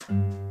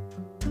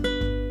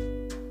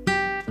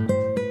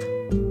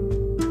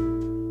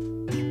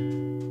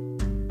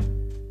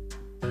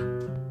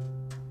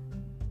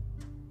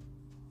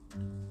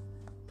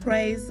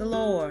Praise the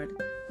Lord.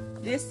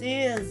 This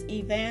is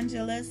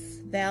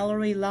Evangelist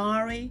Valerie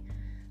Laurie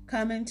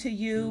coming to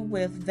you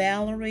with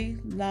Valerie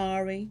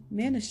Laurie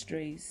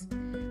Ministries,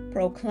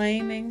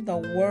 proclaiming the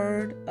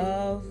Word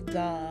of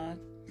God.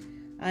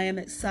 I am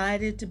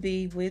excited to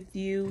be with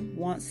you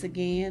once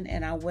again,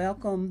 and I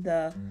welcome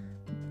the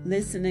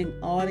listening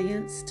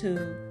audience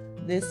to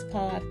this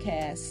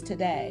podcast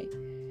today.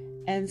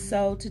 And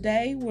so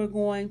today we're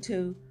going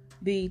to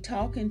be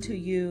talking to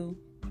you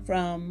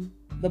from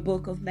the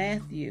book of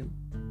Matthew,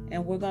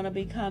 and we're going to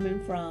be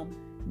coming from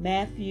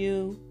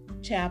Matthew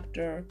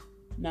chapter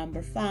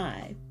number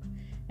 5.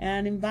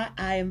 And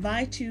I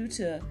invite you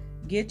to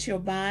get your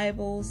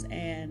Bibles,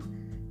 and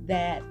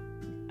that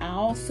I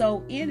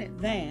also in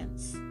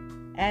advance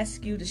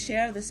ask you to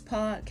share this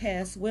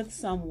podcast with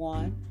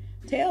someone.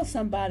 Tell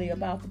somebody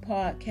about the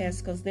podcast,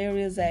 because there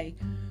is a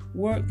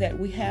work that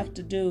we have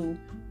to do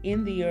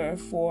in the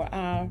earth for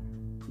our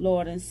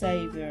Lord and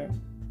Savior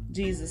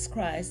Jesus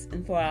Christ,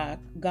 and for our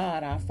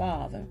God, our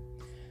Father.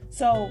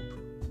 So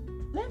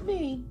let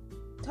me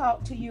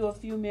talk to you a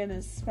few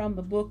minutes from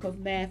the book of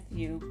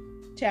Matthew,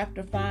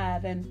 chapter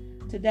 5.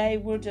 And today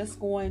we're just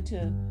going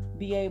to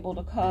be able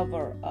to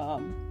cover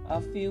a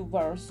few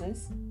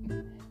verses.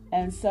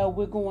 And so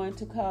we're going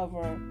to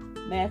cover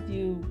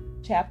Matthew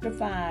chapter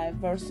 5,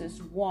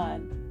 verses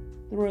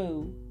 1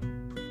 through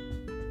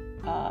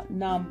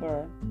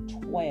number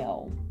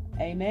 12.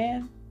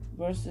 Amen.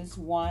 Verses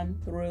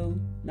 1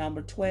 through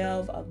number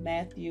 12 of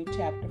Matthew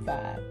chapter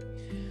 5.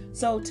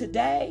 So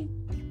today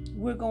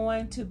we're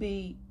going to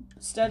be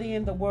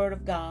studying the Word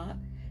of God,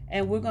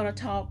 and we're going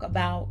to talk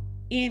about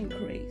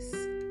increase.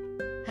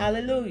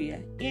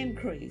 Hallelujah.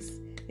 Increase.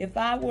 If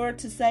I were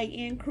to say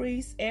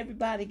increase,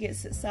 everybody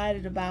gets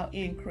excited about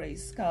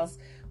increase, because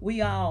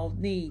we all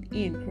need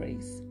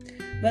increase.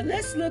 But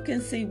let's look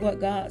and see what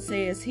God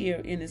says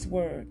here in His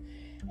Word.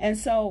 And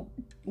so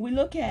we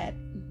look at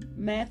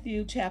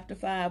Matthew chapter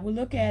 5, we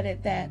look at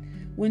it that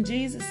when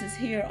Jesus is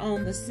here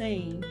on the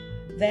scene,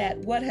 that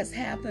what has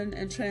happened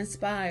and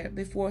transpired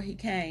before He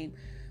came.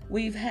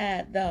 We've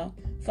had the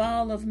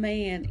fall of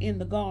man in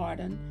the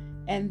garden,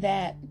 and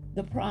that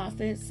the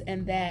prophets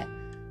and that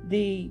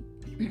the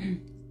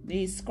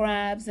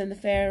scribes and the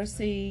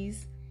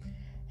Pharisees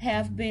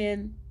have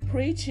been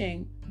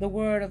preaching the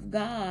Word of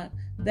God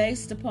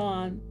based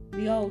upon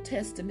the Old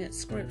Testament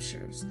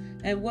scriptures.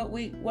 And what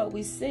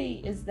we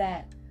see is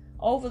that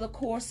over the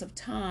course of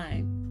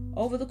time,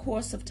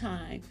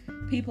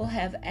 people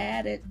have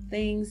added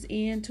things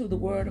into the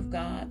Word of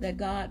God that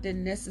God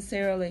didn't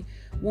necessarily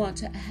want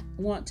to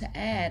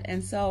add.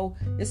 And so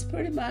it's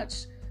pretty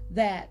much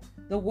that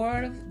the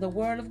word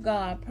of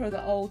God per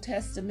the Old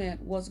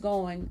Testament was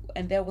going,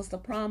 and there was the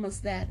promise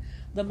that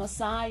the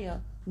Messiah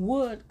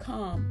would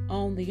come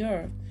on the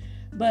earth.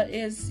 But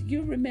as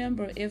you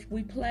remember, if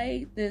we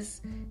played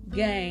this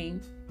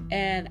game,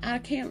 and I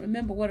can't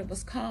remember what it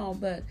was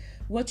called, but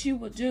what you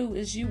would do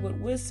is you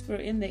would whisper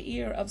in the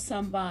ear of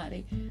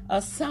somebody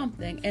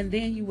something, and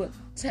then you would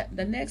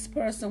the next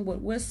person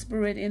would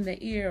whisper it in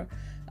the ear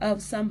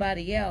of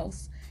somebody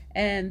else,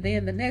 and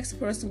then the next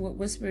person would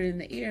whisper it in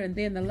the ear, and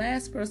then the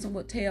last person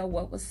would tell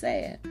what was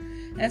said.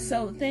 And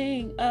so the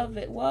thing of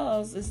it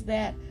is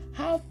that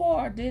how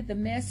far did the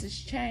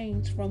message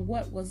change from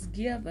what was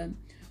given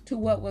to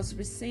what was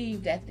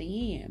received at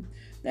the end?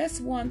 That's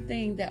one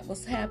thing that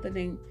was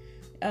happening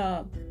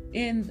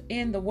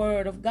in the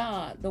Word of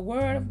God. The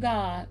Word of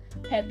God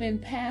had been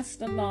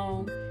passed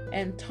along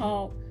and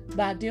taught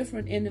by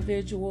different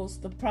individuals.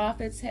 The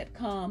prophets had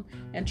come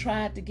and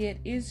tried to get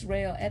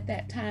Israel at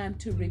that time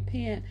to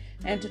repent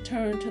and to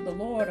turn to the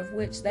Lord, of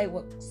which they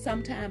would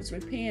sometimes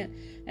repent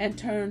and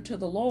turn to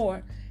the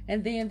Lord,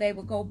 and then they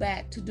would go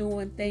back to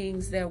doing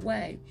things their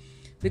way.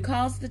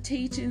 Because the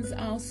teachings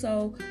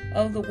also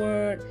of the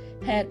Word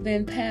had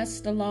been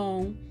passed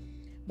along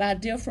by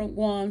different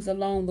ones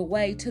along the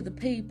way to the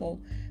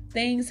people,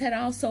 things had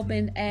also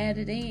been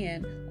added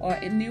in, or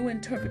new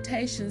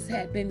interpretations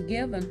had been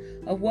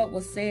given of what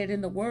was said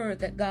in the Word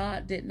that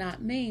God did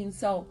not mean.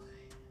 So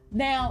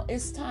now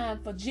it's time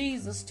for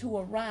Jesus to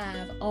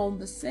arrive on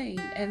the scene.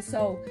 And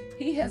so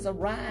He has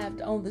arrived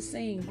on the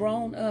scene,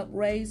 grown up,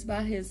 raised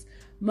by His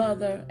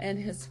mother and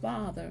His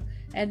father,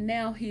 and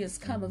now He has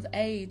come of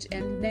age,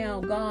 and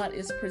now God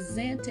is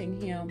presenting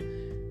Him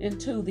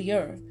into the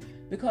earth,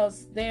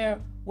 because there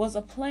was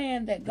a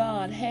plan that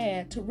God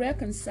had to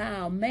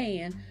reconcile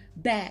man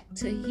back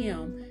to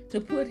Him,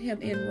 to put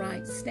him in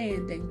right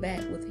standing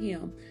back with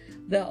Him.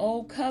 The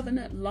old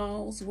covenant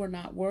laws were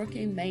not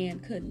working, man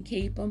couldn't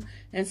keep them,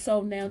 and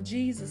so now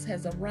Jesus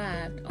has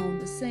arrived on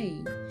the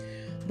scene.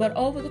 But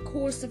over the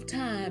course of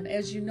time,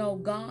 as you know,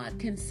 God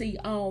can see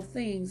all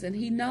things, and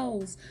He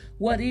knows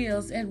what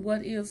is and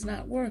what is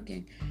not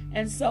working.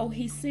 And so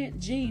He sent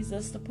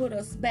Jesus to put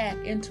us back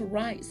into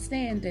right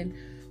standing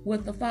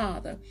with the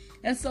Father.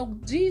 And so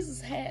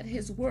Jesus had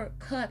His work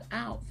cut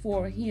out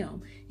for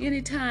Him.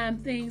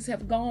 Anytime things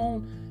have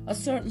gone a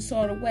certain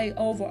sort of way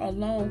over a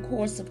long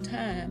course of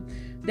time,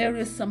 there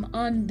is some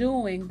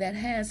undoing that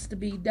has to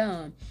be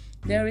done.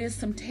 There is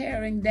some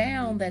tearing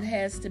down that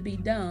has to be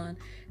done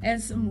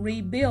and some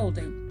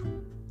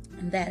rebuilding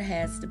that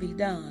has to be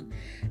done.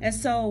 And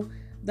so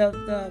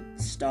the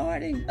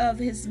starting of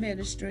his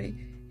ministry,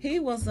 he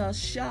was a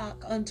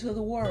shock unto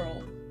the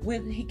world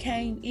when he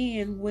came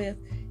in with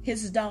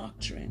his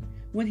doctrine.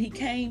 When he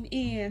came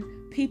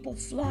in, people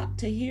flocked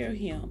to hear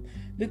him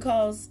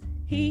because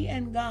he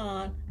and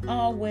God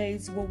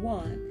always were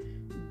one.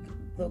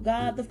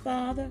 God the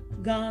Father,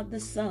 God the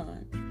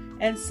Son.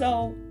 And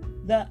so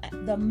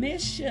the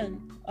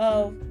mission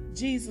of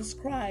Jesus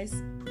Christ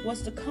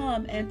was to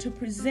come and to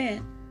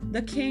present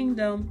the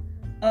kingdom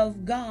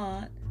of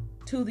God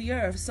to the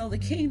earth. So the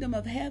kingdom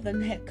of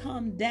heaven had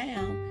come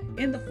down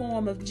in the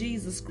form of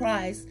Jesus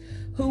Christ,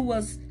 who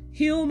was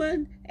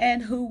human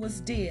and who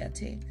was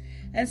deity.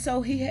 And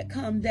so he had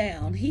come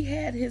down. He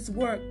had his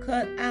work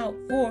cut out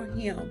for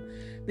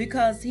him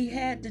because he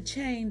had to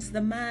change the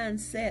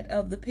mindset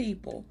of the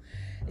people.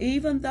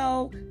 Even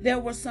though there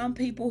were some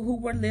people who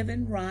were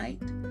living right,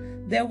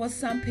 there were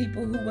some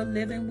people who were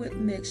living with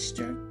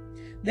mixture,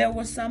 there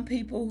were some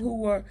people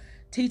who were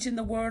teaching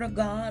the word of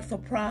God for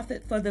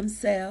profit for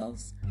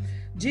themselves.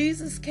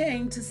 Jesus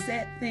came to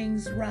set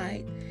things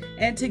right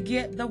and to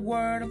get the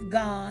word of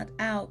God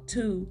out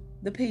to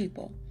the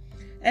people.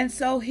 And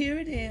so here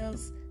it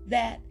is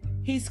that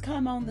he's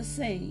come on the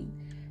scene.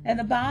 And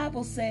the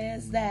Bible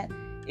says that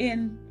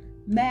in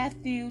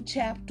Matthew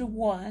chapter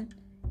 1,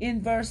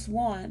 in verse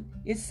 1,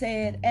 it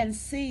said, "And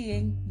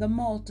seeing the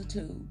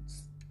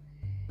multitudes.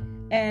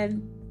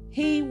 And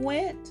he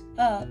went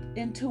up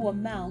into a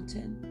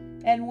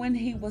mountain, and when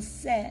he was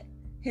set,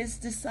 his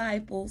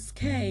disciples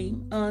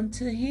came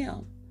unto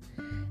him."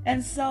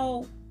 And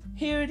so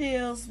here it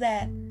is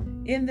that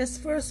in this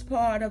first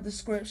part of the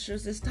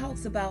scriptures, it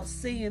talks about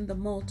seeing the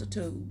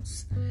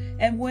multitudes.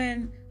 And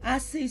when I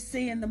see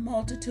seeing the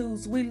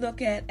multitudes, we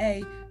look at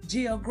a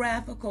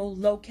geographical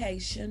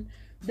location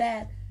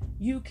that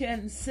you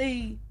can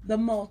see the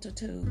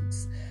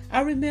multitudes.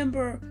 I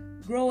remember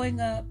growing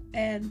up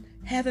and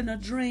having a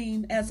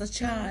dream as a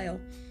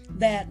child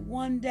that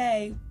one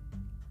day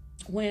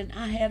when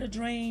I had a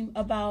dream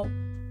about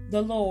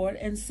the Lord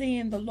and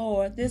seeing the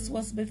Lord, this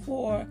was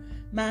before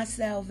my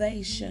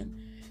salvation,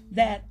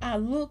 that I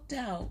looked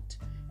out,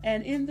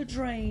 and in the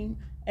dream,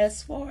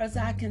 as far as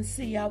I can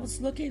see, I was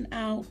looking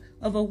out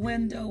of a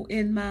window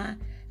in my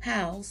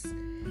house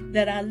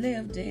that I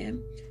lived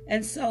in.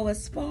 And so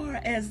as far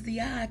as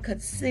the eye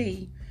could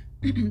see,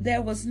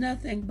 there was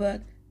nothing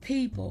but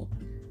people,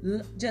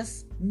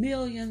 just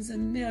millions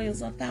and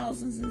millions or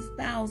thousands and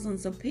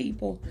thousands of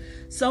people.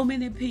 So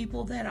many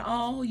people that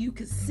all you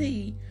could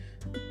see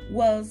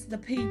was the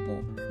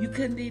people. You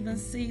couldn't even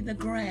see the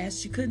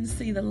grass. You couldn't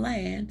see the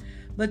land,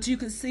 but you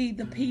could see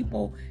the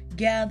people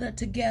gathered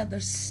together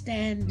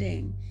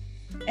standing.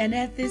 And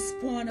at this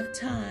point of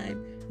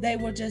time, they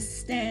were just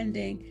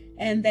standing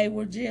and they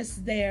were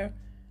just there,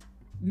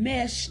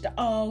 meshed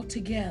all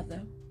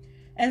together.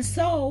 And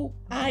so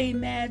I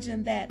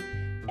imagined that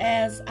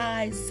as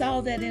I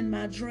saw that in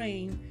my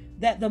dream,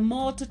 that the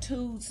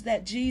multitudes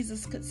that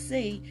Jesus could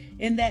see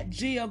in that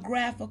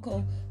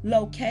geographical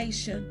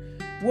location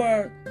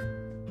were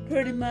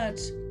pretty much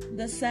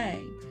the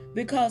same,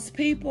 because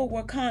people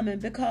were coming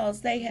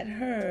because they had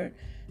heard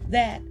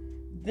that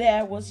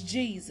there was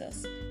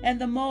Jesus, and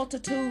the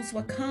multitudes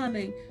were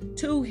coming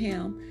to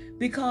him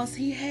because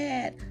he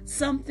had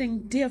something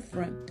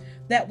different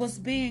that was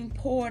being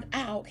poured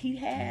out. He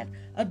had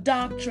a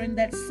doctrine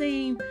that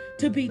seemed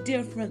to be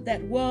different,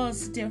 that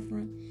was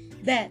different,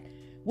 that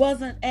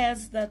wasn't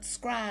as the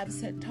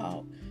scribes had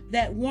taught,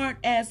 that weren't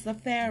as the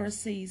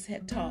Pharisees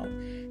had taught.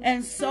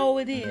 And so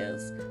it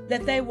is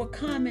that they were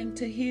coming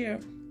to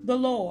hear the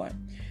Lord.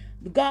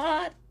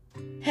 God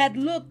had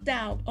looked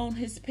out on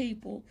his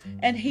people,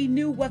 and he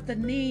knew what the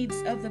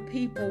needs of the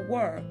people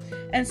were.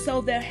 And so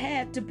there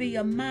had to be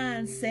a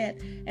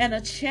mindset and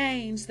a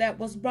change that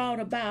was brought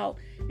about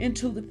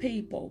into the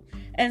people.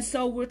 And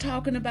so we're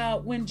talking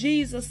about when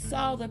Jesus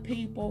saw the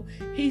people,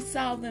 he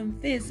saw them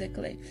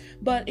physically.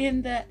 But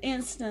in that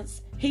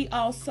instance, he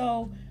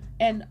also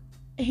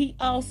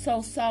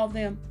saw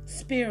them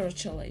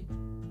spiritually.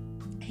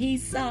 He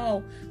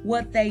saw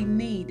what they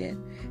needed.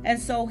 And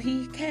so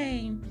he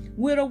came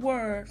with a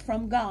word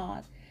from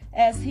God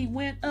as he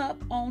went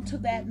up onto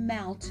that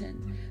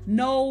mountain.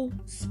 No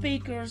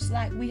speakers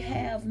like we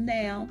have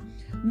now,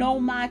 no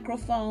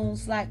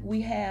microphones like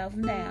we have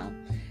now.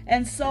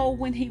 And so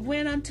when he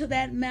went unto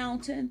that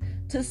mountain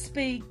to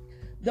speak,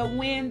 the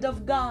wind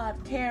of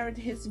God carried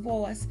his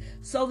voice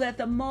so that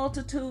the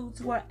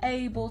multitudes were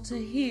able to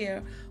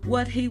hear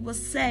what he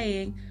was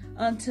saying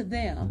unto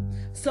them.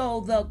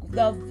 So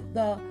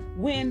the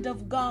wind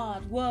of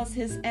God was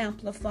his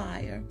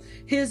amplifier.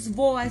 His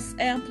voice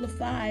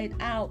amplified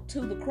out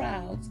to the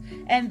crowds,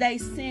 and they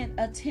sent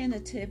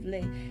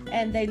attentively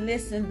and they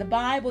listened. The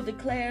Bible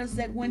declares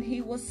that when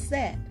he was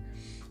set,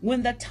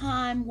 when the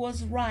time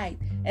was right,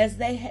 as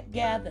they had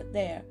gathered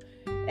there,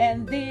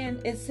 and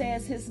then it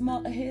says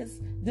his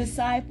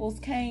disciples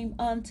came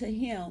unto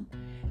him,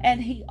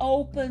 and he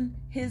opened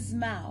his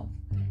mouth,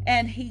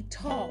 and he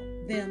taught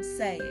them,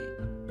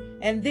 saying,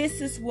 and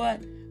this is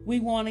what we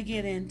want to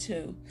get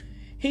into.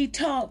 He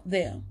taught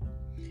them.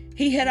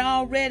 He had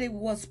already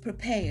was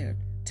prepared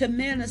to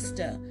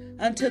minister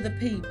unto the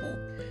people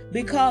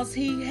because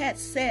he had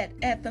sat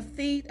at the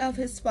feet of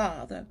his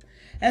Father.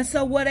 And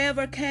so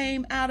whatever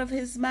came out of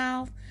his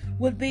mouth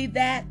would be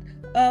that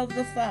of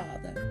the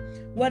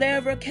Father.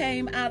 Whatever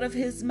came out of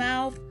his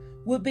mouth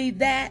would be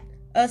that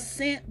a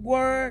sent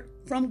word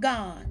from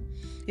God.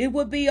 It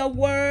would be a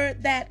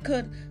word that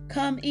could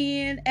come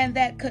in and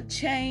that could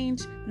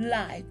change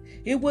life.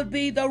 It would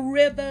be the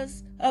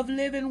rivers of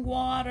living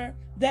water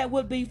that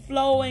would be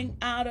flowing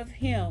out of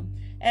him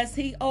as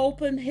he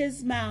opened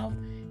his mouth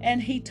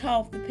and he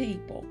taught the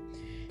people.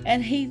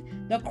 And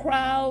the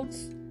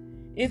crowds,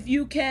 if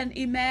you can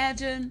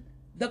imagine,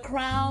 the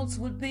crowds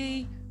would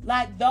be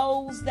like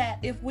those that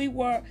if we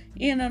were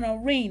in an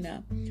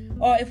arena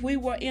or if we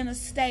were in a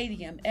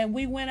stadium and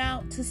we went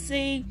out to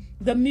see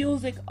the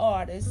music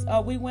artists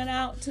or we went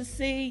out to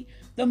see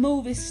the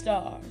movie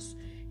stars,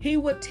 he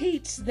would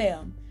teach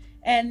them.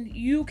 And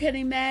you can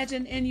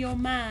imagine in your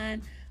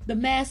mind the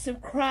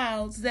massive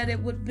crowds that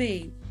it would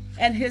be.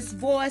 And his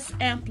voice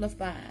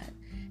amplified.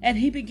 And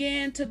he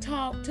began to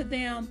talk to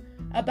them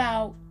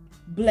about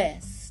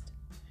blessed.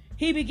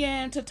 He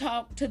began to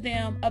talk to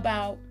them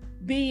about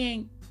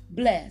being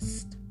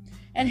blessed.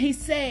 And he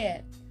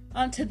said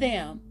unto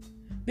them,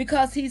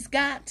 because he's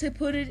got to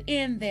put it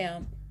in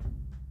them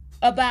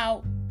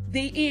about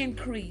the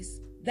increase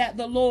that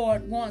the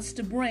Lord wants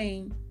to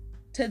bring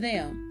to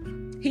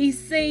them. He's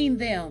seen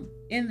them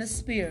in the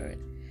spirit,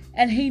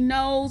 and he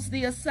knows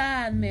the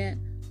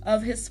assignment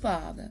of his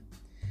Father.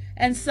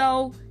 And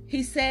so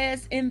he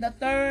says in the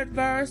 3rd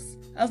verse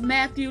of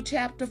Matthew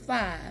chapter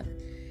 5,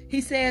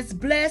 he says,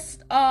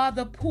 blessed are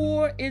the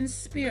poor in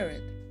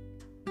spirit,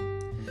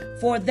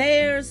 for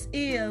theirs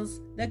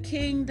is the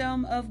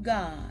kingdom of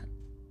God.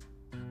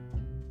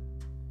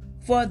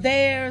 For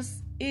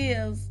theirs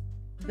is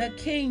the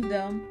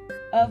kingdom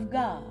of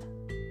God.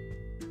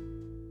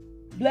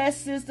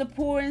 Blessed is the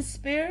poor in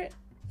spirit,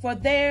 for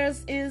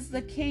theirs is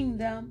the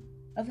kingdom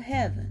of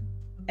heaven.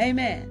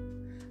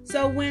 Amen.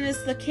 So when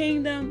it's the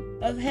kingdom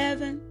of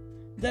heaven,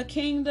 the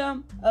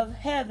kingdom of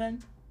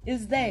heaven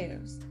is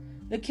theirs.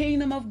 The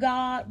kingdom of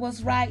God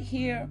was right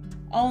here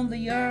on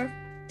the earth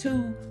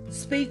to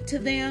speak to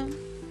them,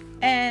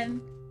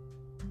 and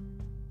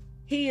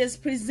he is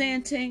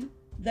presenting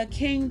the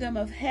kingdom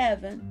of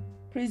heaven,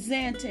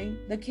 presenting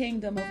the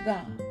kingdom of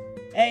God.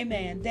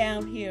 Amen.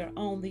 Down here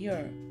on the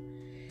earth.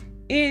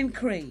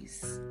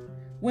 Increase.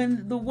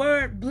 When the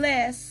word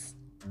bless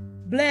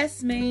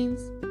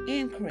means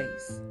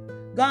increase.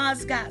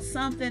 God's got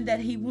something that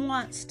he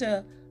wants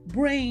to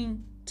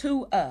bring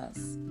to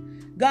us.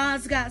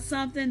 God's got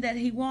something that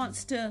he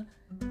wants to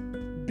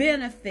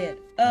benefit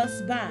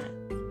us by.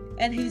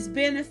 And he's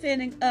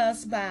benefiting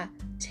us by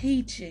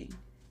teaching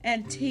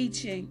and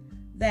teaching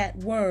that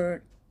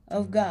word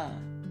of God.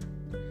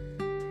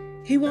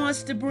 He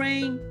wants to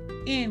bring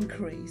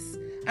increase.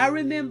 I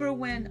remember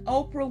when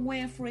Oprah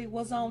Winfrey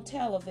was on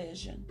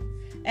television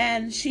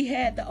and she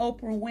had the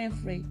Oprah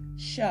Winfrey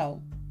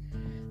show.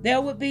 There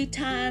would be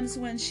times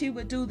when she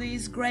would do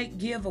these great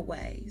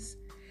giveaways.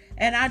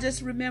 And I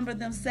just remember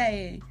them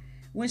saying,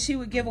 when she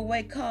would give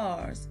away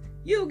cars,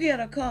 you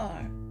get a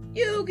car,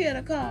 you get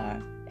a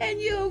car, and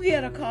you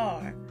get a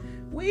car.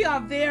 We are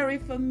very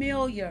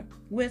familiar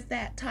with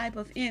that type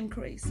of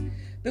increase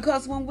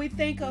because when we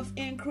think of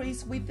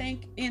increase, we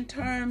think in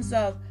terms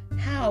of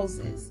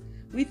houses.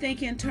 We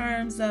think in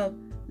terms of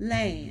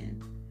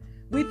land.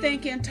 We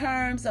think in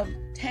terms of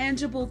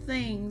tangible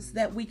things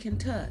that we can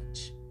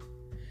touch.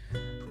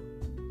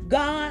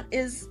 God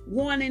is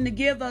wanting to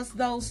give us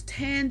those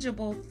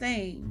tangible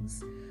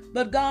things,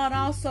 but God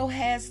also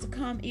has to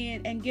come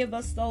in and give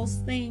us those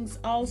things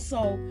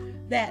also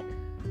that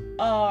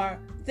are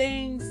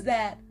things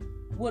that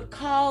would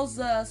cause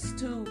us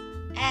to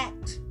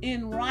act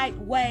in right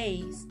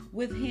ways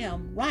with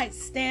him, right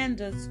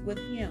standards with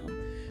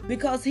him,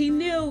 because he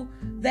knew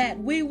that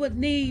we would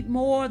need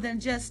more than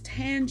just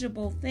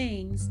tangible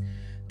things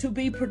to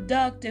be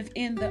productive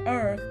in the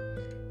earth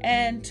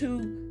and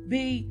to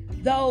be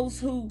those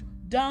who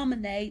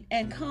dominate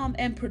and come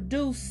and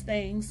produce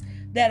things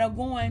that are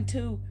going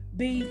to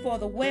be for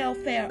the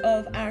welfare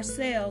of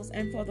ourselves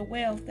and for the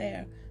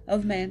welfare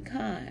of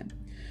mankind.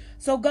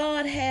 So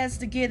God has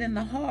to get in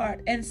the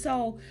heart. And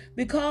so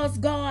because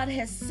God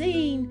has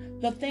seen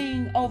the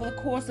thing over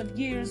the course of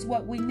years,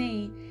 what we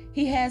need,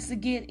 he has to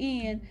get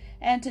in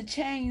and to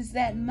change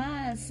that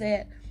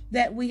mindset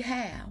that we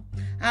have.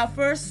 Our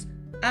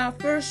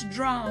first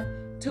draw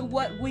to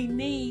what we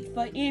need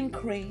for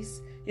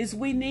increase is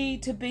we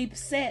need to be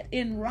set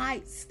in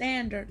right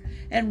standard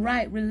and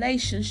right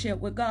relationship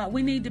with God.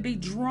 We need to be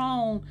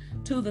drawn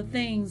to the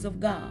things of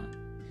God.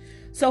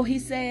 So he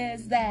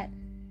says that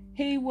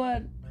he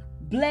would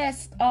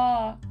blessed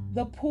are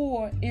the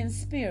poor in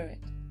spirit,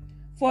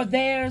 for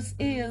theirs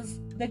is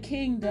the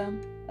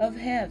kingdom of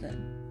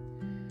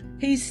heaven.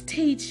 He's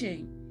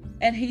teaching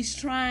and he's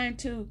trying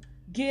to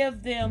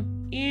give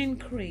them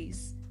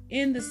increase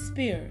in the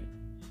Spirit.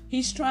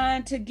 He's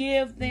trying to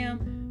give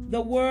them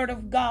the Word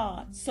of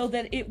God so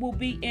that it will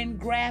be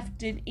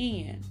engrafted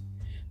in.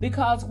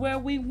 Because where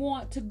we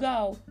want to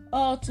go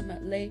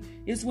ultimately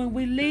is when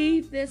we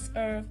leave this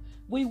earth,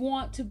 we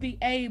want to be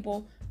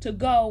able to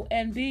go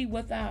and be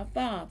with our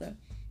Father,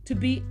 to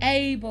be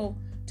able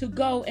to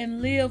go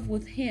and live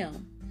with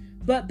Him.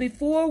 But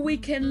before we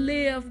can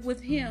live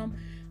with Him,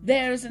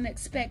 there's an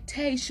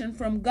expectation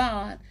from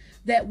God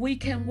that we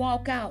can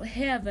walk out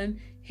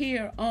heaven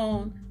here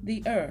on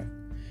the earth,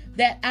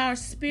 that our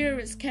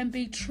spirits can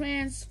be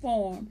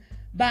transformed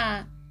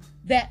that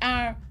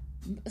our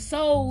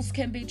souls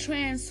can be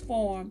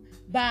transformed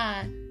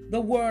by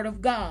the Word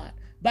of God,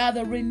 by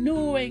the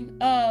renewing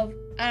of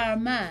our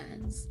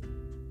minds,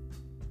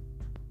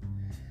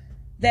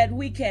 that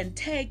we can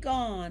take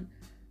on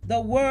the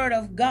Word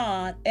of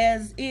God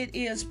as it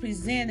is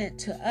presented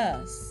to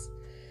us.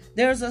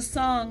 There's a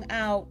song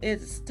out,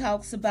 it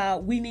talks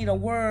about we need a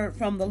word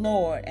from the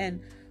Lord,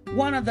 and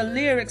one of the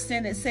lyrics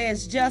in it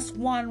says, just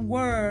one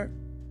word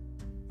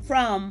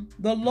from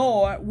the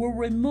Lord will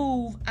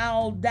remove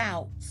all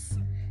doubts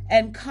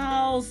and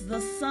cause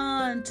the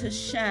sun to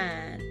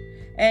shine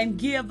and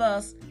give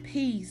us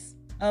peace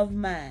of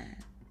mind.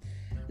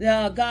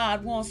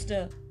 God wants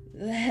to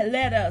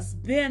let us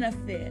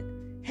benefit,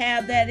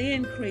 have that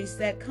increase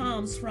that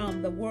comes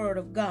from the Word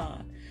of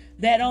God,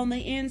 that on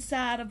the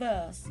inside of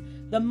us,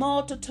 the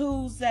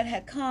multitudes that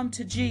had come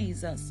to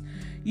Jesus.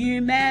 You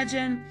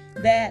imagine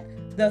that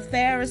the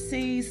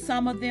Pharisees,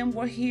 some of them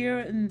were here,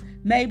 and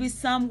maybe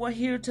some were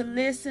here to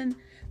listen,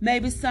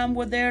 maybe some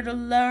were there to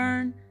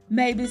learn,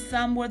 maybe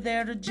some were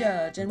there to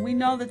judge. And we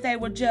know that they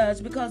were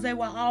judged because they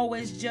were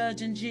always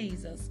judging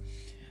Jesus.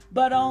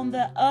 But on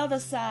the other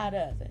side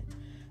of it,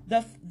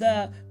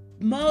 the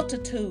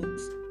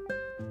multitudes,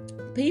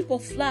 people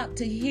flock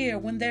to hear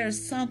when there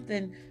is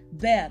something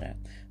better,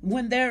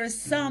 when there is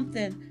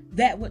something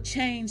that would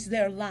change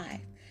their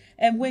life.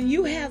 And when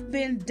you have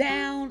been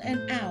down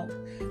and out,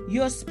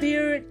 your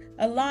spirit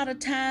a lot of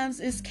times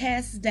is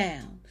cast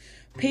down.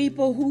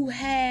 People who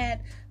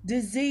had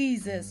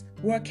diseases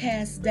were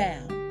cast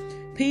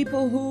down.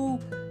 People who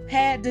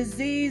had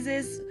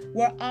diseases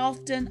were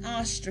often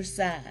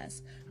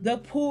ostracized. The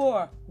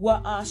poor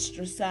were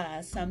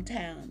ostracized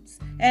sometimes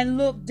and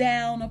looked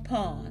down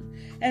upon.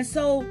 And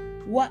so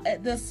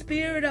what the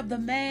spirit of the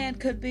man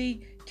could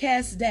be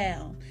cast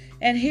down.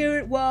 And here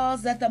it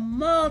was that the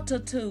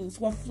multitudes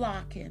were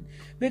flocking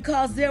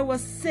because there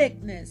was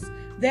sickness,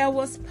 there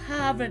was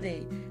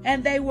poverty,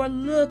 and they were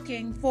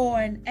looking for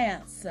an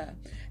answer.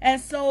 And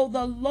so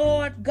the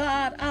Lord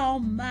God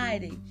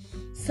Almighty,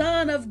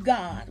 Son of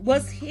God,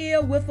 was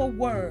here with a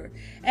word,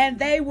 and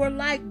they were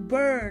like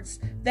birds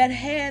that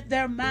had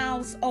their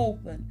mouths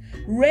open,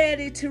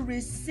 ready to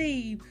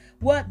receive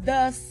what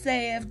thus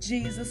saith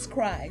Jesus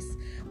Christ.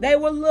 They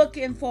were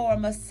looking for a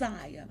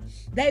Messiah.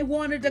 They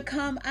wanted to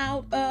come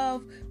out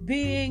of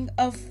having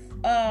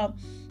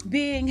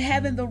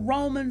the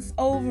Romans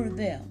over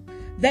them.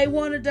 They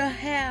wanted to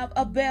have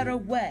a better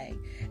way.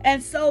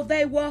 And so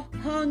they were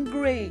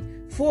hungry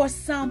for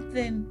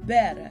something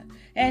better.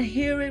 And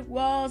here it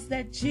was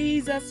that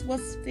Jesus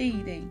was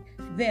feeding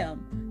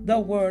them the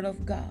Word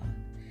of God.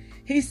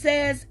 He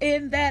says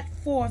in that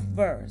 4th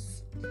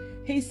verse,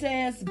 he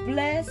says,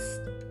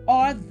 blessed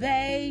are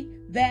they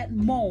that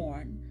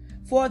mourn,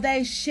 for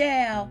they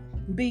shall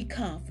be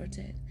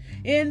comforted.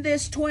 In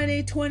this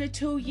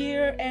 2022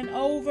 year and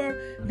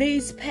over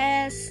these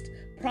past,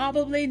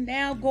 probably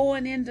now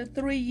going into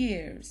 3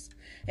 years,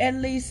 at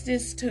least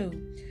it's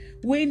 2,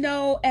 we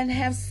know and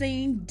have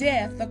seen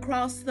death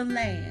across the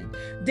land.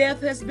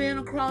 Death has been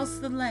across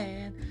the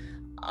land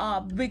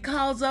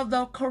because of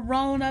the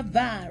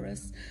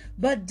coronavirus.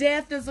 But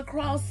death is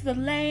across the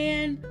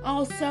land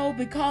also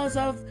because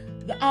of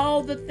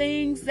all the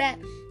things that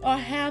are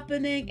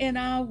happening in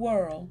our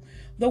world.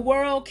 The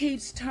world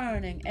keeps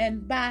turning,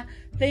 and by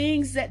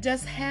things that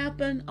just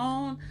happen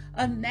on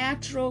a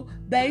natural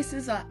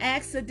basis or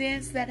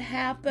accidents that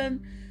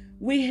happen,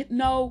 we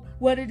know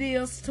what it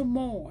is to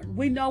mourn.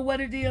 We know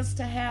what it is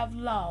to have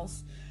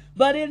loss.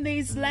 But in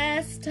these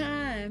last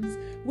times,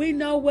 we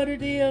know what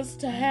it is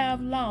to have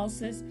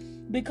losses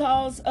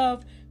because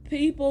of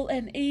people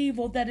and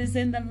evil that is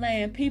in the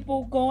land.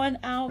 People going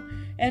out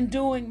and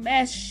doing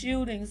mass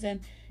shootings and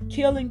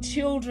killing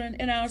children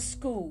in our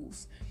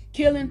schools,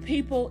 killing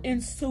people in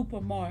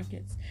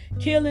supermarkets,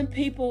 killing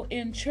people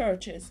in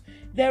churches.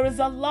 There is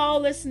a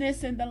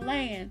lawlessness in the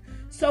land.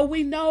 So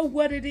we know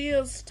what it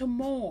is to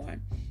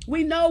mourn.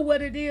 We know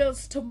what it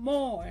is to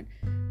mourn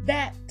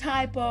that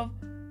type of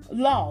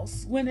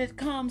loss when it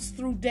comes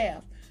through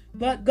death.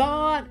 But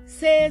God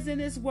says in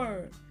His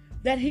Word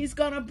that He's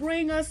going to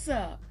bring us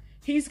up.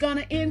 He's going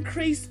to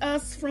increase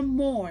us from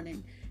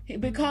mourning,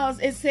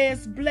 because it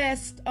says,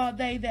 blessed are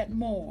they that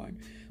mourn.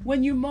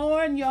 When you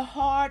mourn, your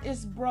heart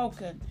is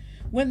broken.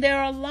 When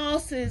there are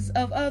losses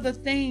of other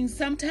things,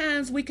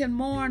 sometimes we can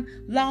mourn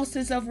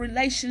losses of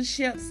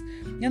relationships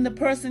and the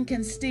person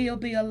can still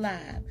be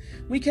alive.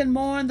 We can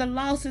mourn the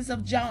losses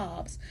of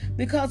jobs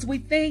because we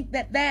think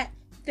that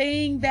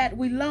thing that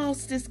we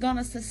lost is going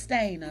to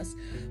sustain us.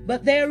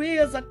 But there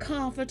is a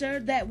comforter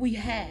that we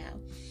have.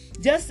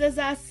 Just as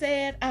I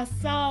said, I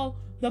saw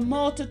the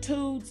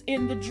multitudes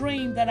in the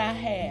dream that I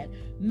had.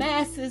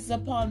 Masses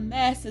upon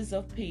masses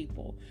of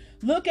people.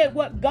 Look at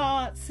what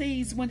God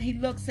sees when he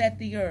looks at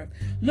the earth.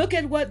 Look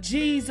at what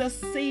Jesus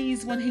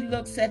sees when he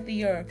looks at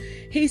the earth.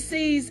 He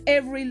sees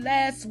every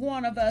last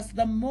one of us,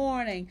 the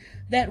mourning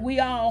that we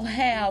all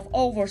have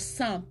over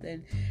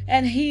something.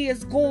 And he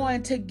is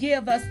going to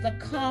give us the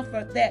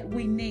comfort that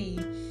we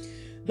need.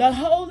 The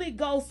Holy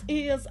Ghost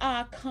is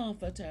our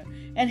comforter,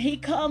 and he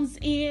comes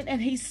in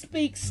and he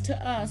speaks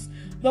to us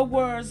the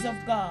words of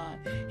God.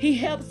 He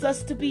helps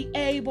us to be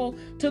able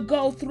to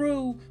go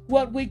through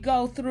what we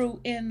go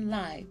through in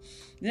life.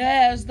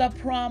 There's the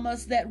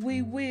promise that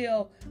we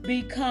will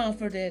be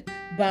comforted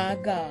by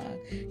God.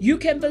 You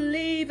can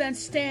believe and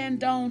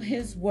stand on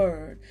his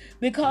word,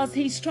 because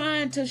he's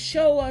trying to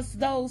show us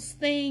those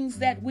things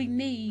that we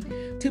need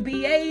to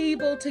be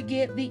able to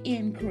get the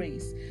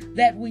increase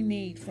that we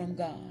need from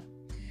God.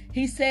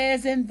 He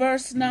says in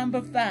verse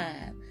number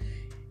 5,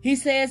 he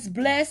says,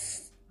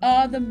 "Blessed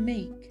are the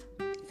meek,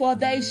 for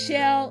they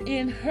shall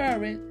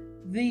inherit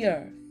the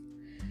earth."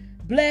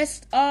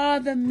 Blessed are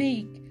the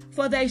meek,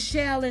 for they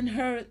shall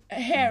inherit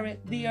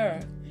the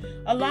earth.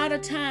 A lot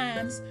of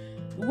times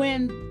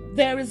when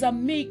there is a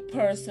meek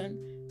person,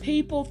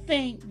 people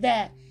think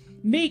that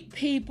meek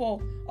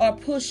people are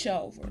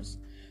pushovers.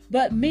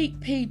 But meek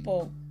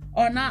people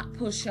are not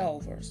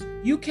pushovers.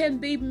 You can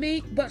be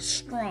meek but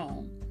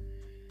strong,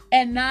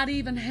 and not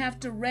even have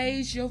to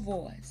raise your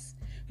voice,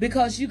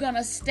 because you're going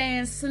to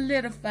stand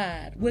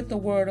solidified with the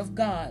word of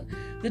God.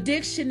 The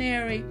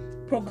dictionary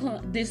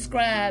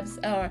describes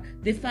or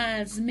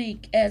defines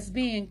meek as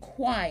being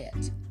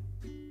quiet,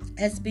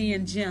 as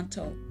being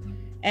gentle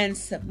and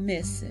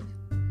submissive.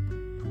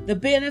 The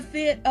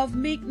benefit of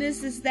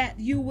meekness is that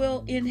you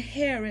will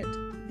inherit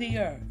the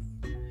earth.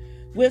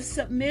 With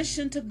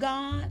submission to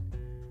God,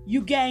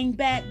 you gain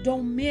back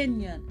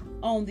dominion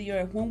on the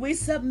earth. When we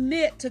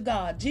submit to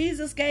God,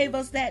 Jesus gave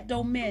us that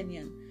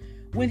dominion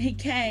when he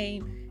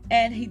came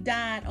and he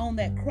died on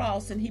that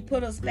cross, and he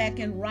put us back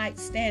in right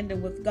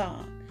standing with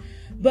God.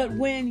 But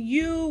when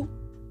you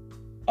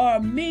are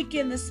meek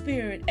in the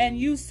spirit and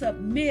you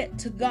submit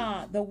to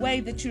God the way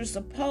that you're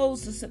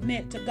supposed to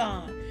submit to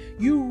God,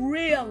 you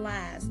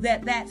realize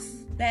that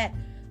that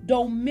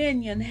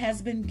dominion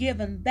has been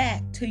given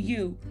back to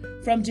you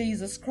from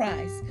Jesus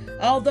Christ.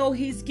 Although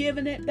he's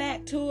given it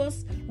back to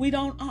us, we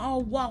don't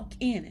all walk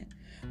in it.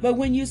 But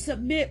when you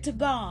submit to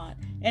God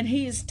and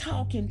he is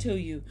talking to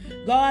you,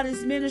 God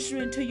is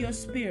ministering to your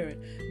spirit,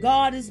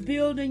 God is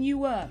building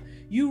you up,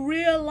 you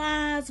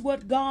realize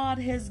what God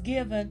has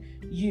given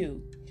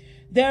you.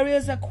 There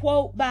is a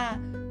quote by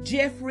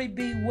Jeffrey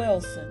B.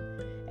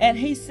 Wilson, and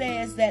he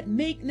says that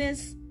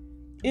meekness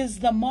is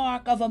the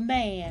mark of a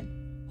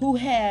man who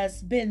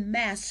has been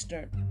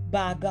mastered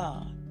by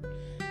God.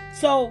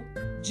 So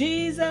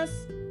Jesus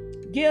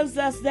gives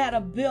us that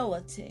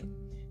ability.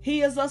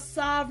 He is a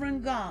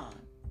sovereign God.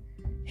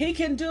 He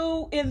can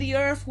do in the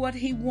earth what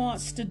he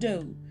wants to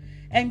do.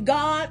 And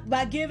God,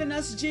 by giving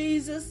us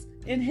Jesus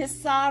in his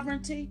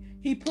sovereignty,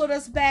 he put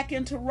us back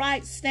into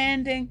right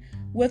standing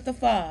with the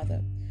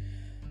Father.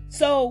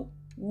 So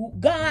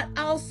God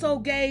also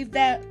gave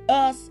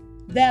us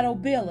that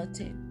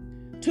ability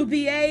to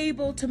be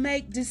able to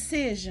make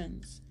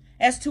decisions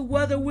as to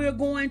whether we're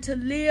going to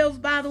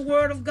live by the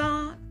word of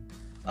God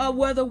or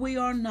whether we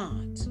are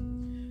not.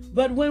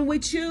 But when we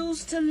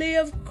choose to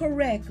live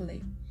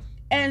correctly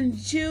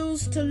and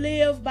choose to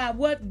live by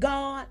what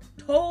God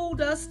told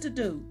us to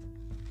do,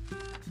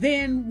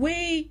 then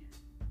we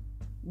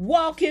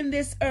walk in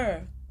this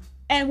earth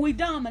and we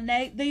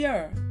dominate the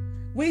earth.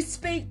 We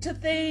speak to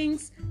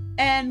things,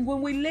 and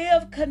when we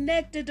live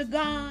connected to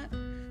God,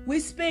 we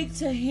speak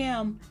to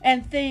him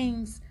and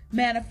things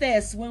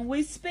manifest. When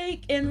we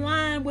speak in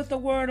line with the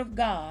word of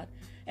God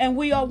and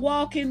we are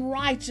walking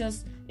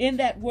righteous in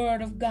that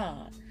word of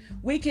God,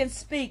 we can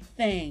speak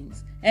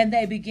things and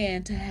they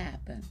begin to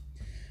happen.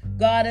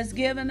 God has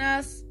given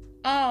us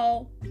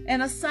all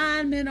an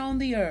assignment on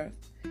the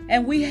earth,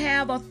 and we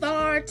have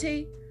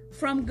authority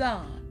from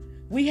God.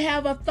 We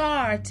have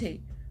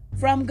authority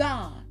from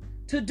God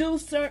to do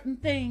certain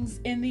things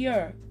in the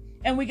earth,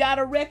 and we got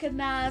to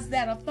recognize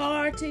that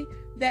authority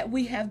that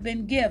we have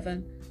been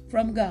given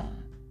from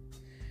God.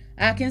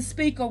 I can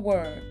speak a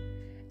word,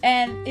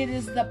 and it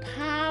is the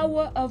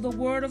power of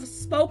the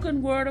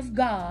spoken word of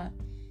God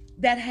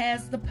that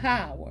has the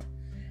power.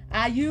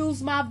 I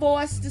use my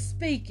voice to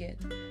speak it.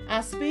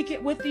 I speak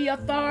it with the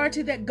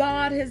authority that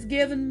God has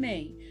given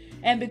me.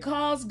 And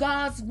because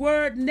God's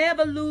word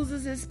never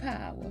loses its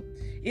power,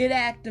 it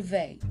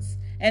activates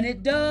and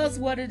it does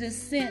what it is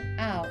sent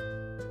out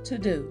to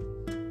do.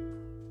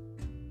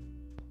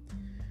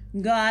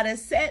 God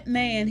has set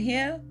man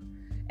here,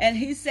 and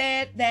he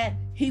said that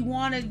he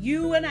wanted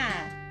you and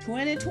I,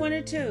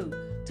 2022,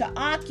 to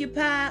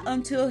occupy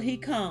until he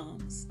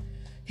comes.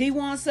 He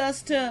wants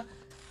us to,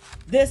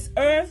 this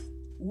earth,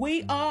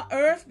 we are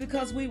earth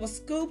because we were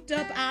scooped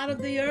up out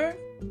of the earth.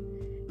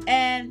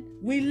 and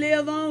we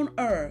live on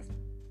earth.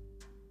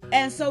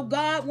 And so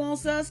God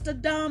wants us to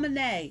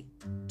dominate,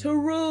 to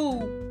rule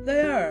the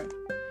earth.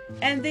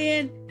 And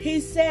then he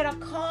said a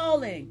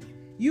calling.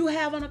 You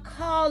have a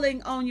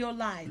calling on your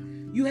life.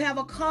 You have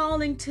a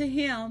calling to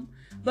him,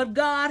 but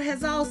God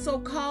has also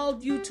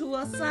called you to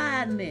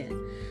assignment.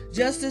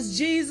 Just as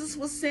Jesus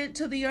was sent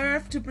to the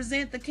earth to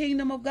present the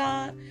kingdom of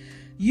God,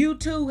 you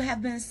too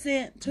have been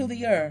sent to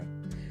the earth.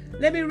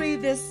 Let me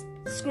read this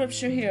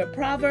scripture here.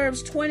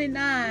 Proverbs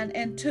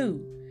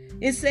 29:2.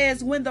 It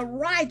says, when the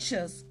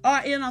righteous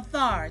are in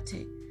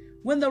authority,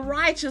 when the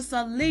righteous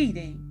are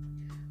leading,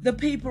 the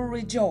people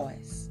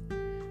rejoice.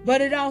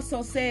 But it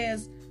also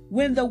says,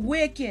 when the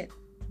wicked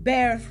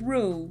beareth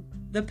rule,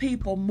 the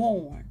people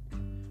mourn.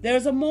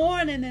 There's a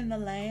mourning in the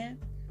land.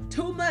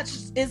 Too much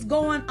is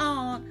going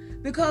on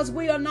because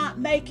we are not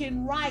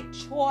making right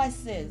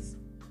choices.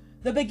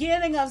 The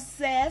beginning of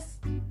success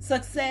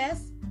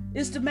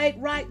is to make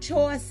right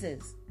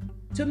choices.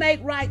 To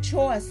make right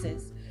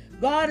choices.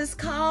 God is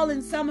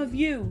calling some of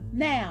you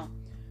now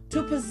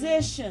to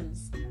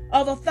positions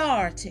of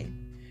authority.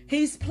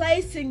 He's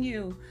placing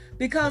you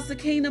because the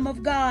kingdom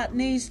of God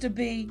needs to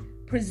be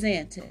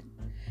presented.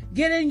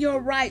 Get in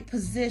your right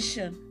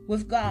position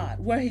with God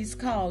where he's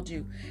called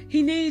you.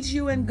 He needs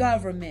you in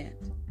government.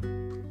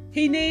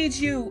 He needs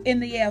you in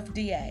the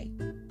FDA.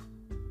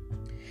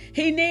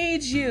 He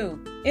needs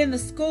you in the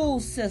school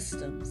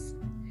systems.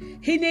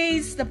 He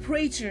needs the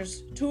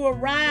preachers to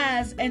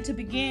arise and to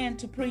begin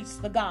to preach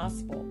the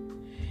gospel.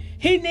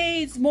 He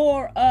needs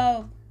more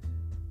of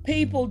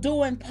people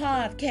doing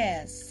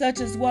podcasts such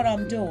as what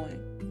I'm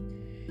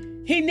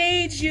doing. He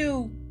needs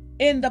you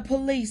in the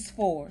police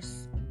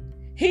force.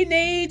 He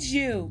needs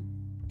you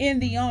in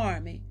the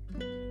army.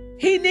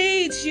 He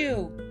needs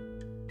you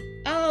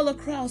all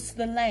across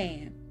the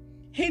land.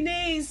 He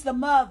needs the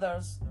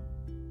mothers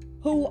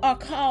who are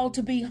called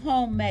to be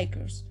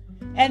homemakers.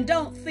 And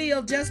don't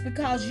feel just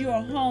because you're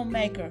a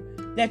homemaker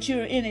that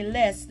you're any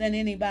less than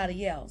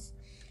anybody else.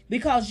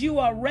 Because you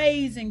are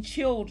raising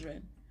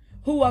children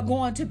who are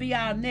going to be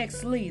our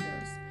next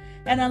leaders.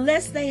 And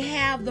unless they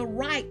have the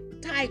right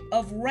type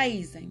of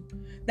raising,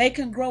 they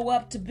can grow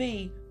up to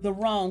be the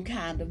wrong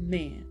kind of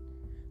men,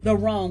 the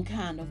wrong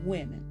kind of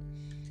women.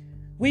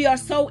 We are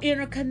so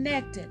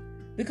interconnected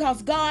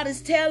because God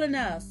is telling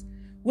us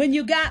when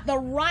you got the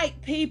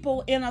right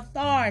people in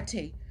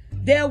authority,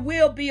 there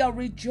will be a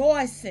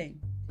rejoicing.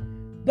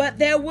 But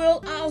there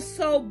will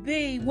also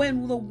be,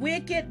 when the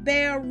wicked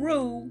bear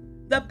rule,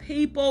 the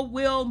people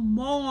will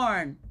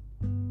mourn.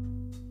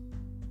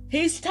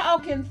 He's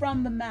talking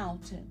from the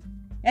mountain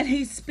and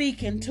he's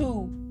speaking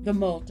to the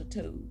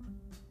multitude.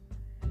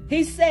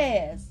 He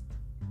says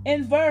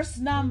in verse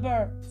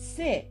number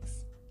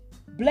 6,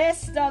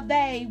 blessed are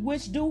they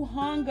which do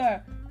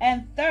hunger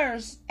and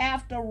thirst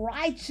after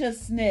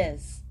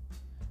righteousness,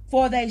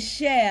 for they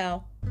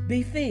shall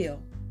be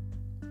filled.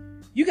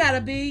 You got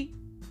to be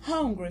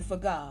hungry for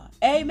God.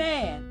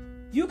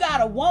 Amen. You got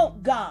to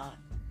want God.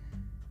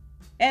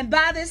 And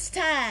by this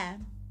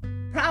time,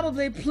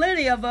 probably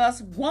plenty of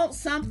us want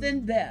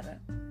something better.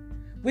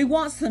 We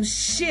want some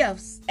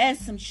shifts and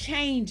some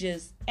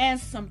changes and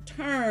some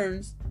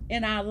turns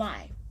in our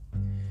life.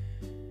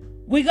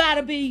 We got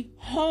to be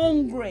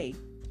hungry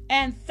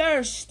and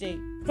thirsty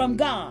from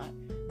God.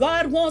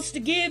 God wants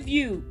to give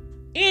you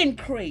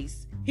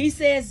increase. He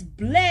says,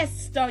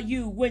 blessed are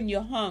you when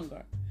you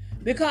hunger.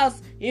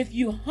 Because if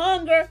you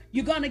hunger,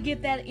 you're going to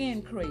get that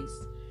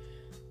increase.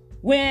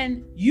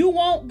 When you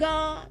want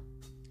God,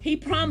 he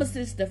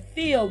promises to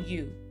fill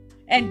you.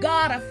 And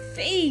God will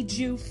feed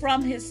you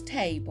from his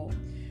table.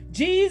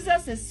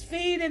 Jesus is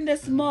feeding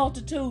this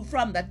multitude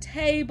from the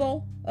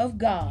table of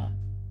God.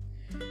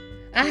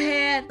 I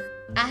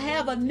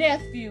have a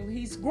nephew.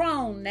 He's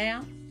grown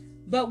now.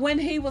 But when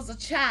he was a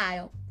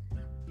child,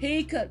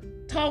 he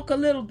could talk a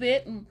little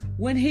bit. And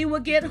when he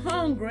would get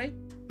hungry,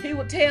 he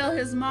would tell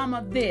his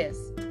mama this.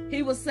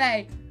 He would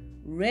say,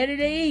 ready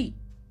to eat.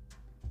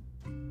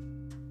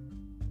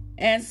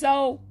 And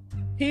so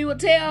he would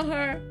tell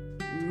her,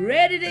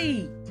 ready to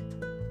eat.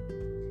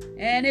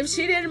 And if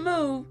she didn't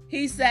move,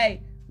 he'd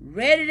say,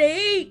 ready to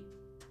eat.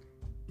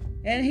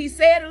 And he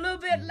said a little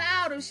bit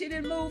louder if she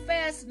didn't move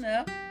fast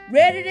enough,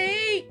 ready to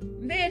eat.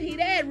 And then he'd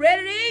add,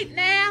 ready to eat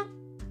now.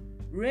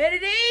 Ready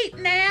to eat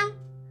now.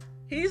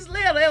 He's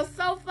little. It was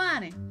so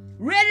funny.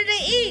 Ready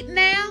to eat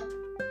now.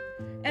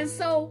 And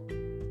so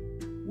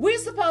we're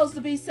supposed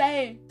to be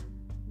saying,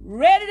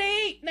 ready to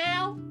eat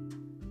now.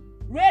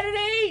 Ready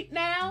to eat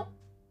now.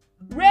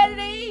 Ready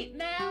to eat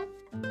now.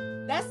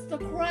 That's the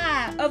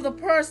cry of the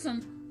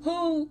person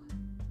who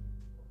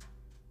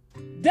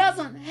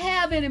doesn't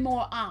have any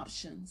more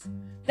options.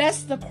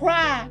 That's the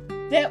cry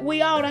that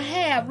we ought to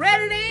have.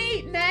 Ready to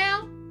eat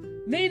now.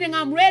 Meaning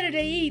I'm ready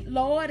to eat,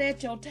 Lord,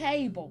 at your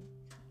table.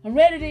 I'm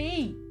ready to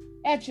eat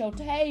at your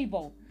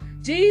table.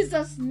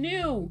 Jesus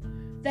knew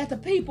that the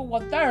people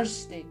were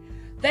thirsty.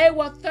 They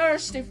were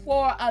thirsty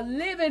for a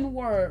living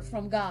word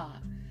from God.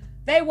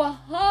 They were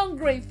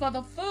hungry for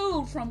the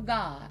food from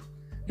God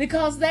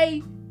because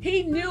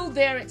he knew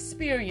their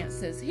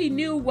experiences. He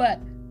knew what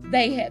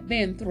they had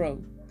been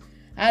through.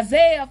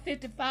 Isaiah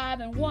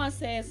 55:1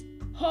 says,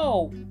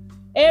 Ho,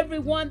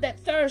 everyone that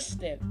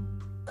thirsteth,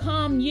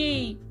 come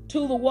ye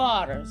to the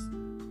waters,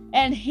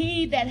 and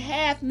he that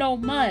hath no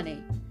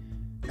money,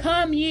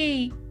 come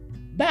ye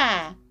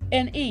buy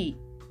and eat.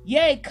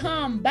 Yea,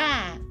 come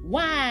buy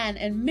wine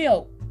and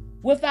milk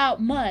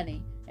without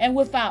money and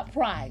without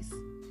price.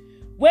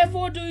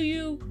 Wherefore do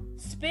you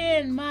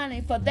spend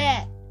money for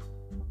that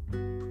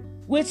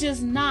which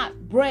is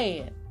not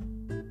bread,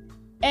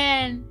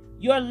 and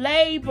your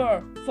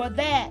labor for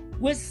that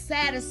which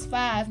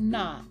satisfieth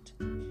not?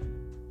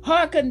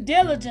 Hearken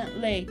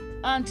diligently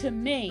unto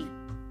me,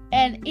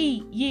 and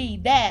eat ye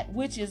that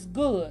which is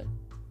good.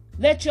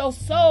 Let your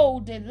soul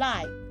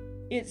delight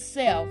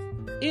itself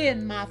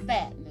in my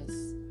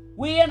fatness.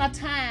 We're in a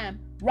time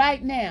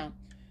right now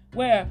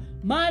where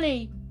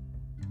money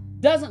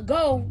doesn't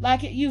go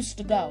like it used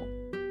to go.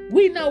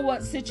 We know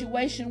what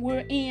situation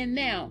we're in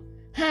now.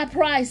 High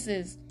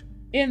prices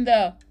in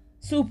the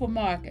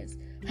supermarkets,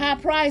 high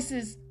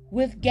prices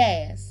with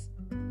gas,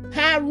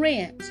 high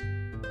rent,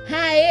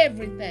 high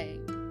everything.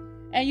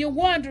 And you're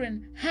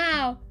wondering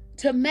how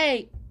to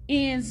make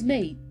ends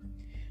meet.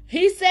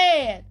 He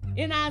said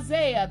in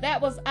Isaiah,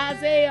 that was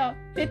Isaiah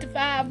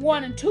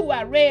 55:1 and 2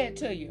 I read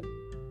to you.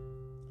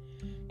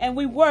 And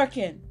we're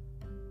working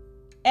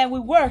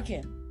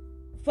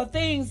for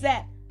things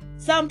that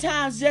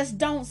sometimes just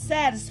don't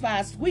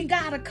satisfy us. We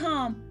got to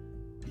come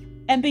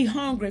and be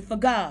hungry for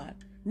God.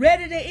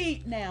 Ready to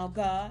eat now,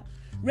 God.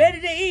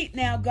 Ready to eat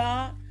now,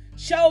 God.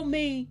 Show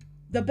me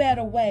the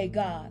better way,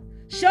 God.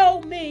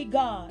 Show me,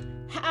 God,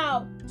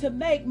 how to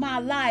make my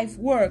life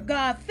work.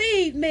 God,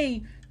 feed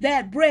me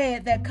that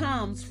bread that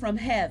comes from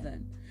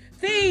heaven.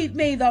 Feed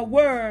me the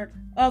word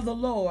of the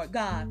Lord,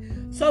 God,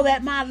 so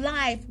that my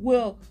life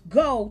will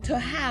go to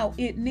how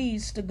it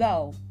needs to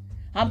go.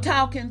 I'm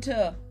talking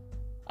to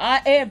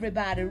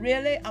everybody,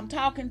 really. I'm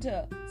talking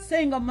to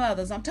single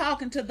mothers. I'm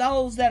talking to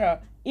those that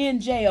are in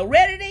jail,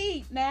 ready to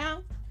eat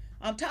now.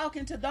 I'm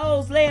talking to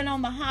those laying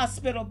on the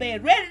hospital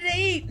bed, ready to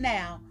eat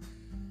now.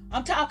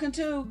 I'm talking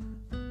to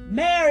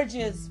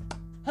marriages,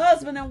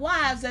 husband and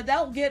wives that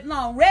don't get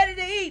along, ready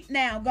to eat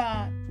now,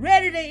 God.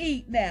 Ready to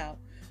eat now.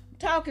 I'm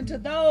talking to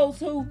those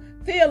who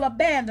feel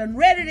abandoned,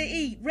 ready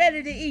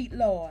to eat,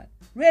 Lord.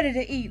 Ready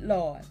to eat,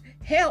 Lord.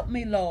 Help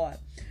me, Lord.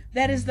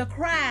 That is the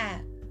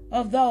cry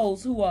of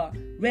those who are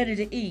ready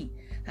to eat.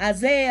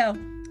 Isaiah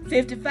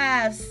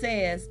 55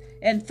 says,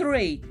 and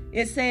 3,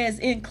 it says,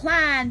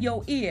 incline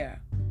your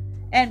ear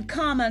and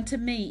come unto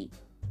me.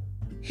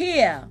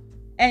 Hear,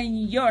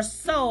 and your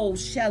soul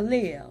shall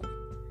live.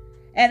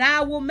 And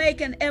I will make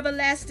an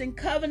everlasting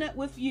covenant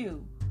with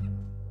you,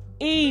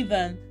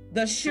 even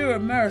the sure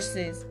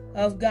mercies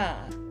of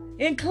God.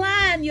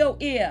 Incline your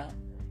ear.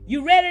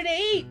 You ready to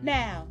eat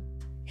now?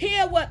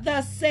 Hear what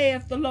thus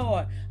saith the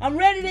Lord. I'm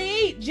ready to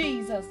eat,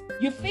 Jesus.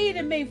 You're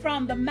feeding me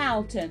from the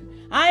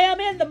mountain. I am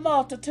in the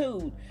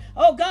multitude.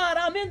 Oh God,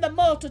 I'm in the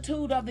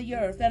multitude of the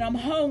earth, and I'm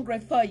hungry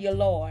for you,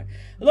 Lord.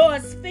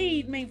 Lord,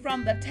 feed me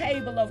from the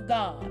table of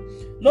God.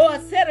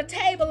 Lord, set a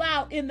table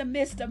out in the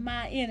midst of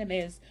my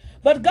enemies.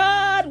 But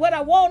God, what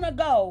I want to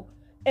go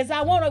is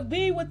I want to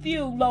be with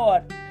you,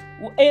 Lord,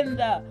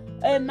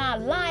 in my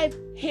life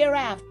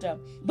hereafter.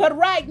 But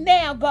right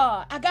now,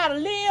 God, I got to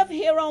live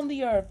here on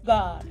the earth,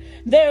 God.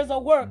 There's a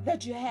work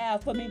that you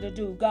have for me to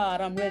do,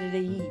 God. I'm ready to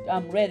eat.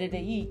 I'm ready to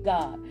eat,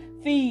 God.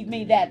 Feed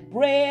me that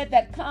bread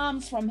that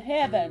comes from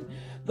heaven.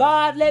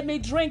 God, let me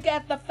drink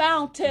at the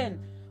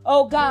fountain,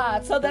 oh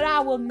God, so that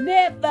I will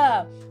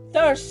never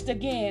thirst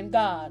again,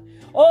 God.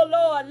 Oh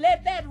Lord,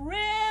 let that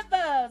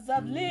rivers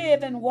of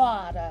living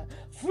water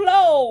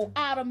flow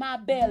out of my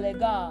belly,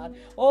 God.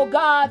 Oh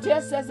God,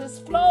 just as it's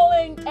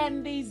flowing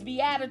in these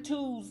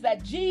beatitudes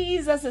that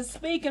Jesus is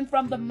speaking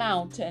from the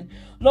mountain,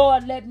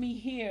 Lord, let me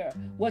hear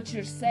what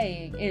you're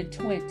saying in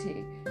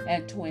 20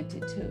 and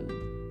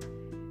 22.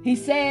 He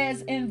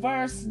says in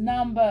verse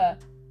number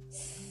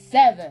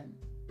 7,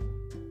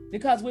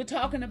 because we're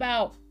talking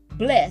about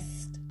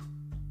blessed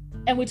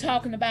and we're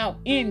talking about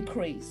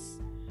increase,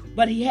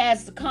 but he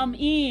has to come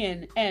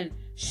in and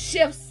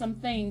shift some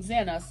things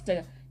in us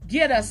to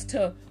get us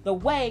to the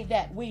way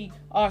that we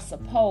are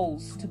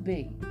supposed to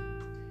be.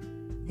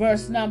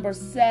 Verse number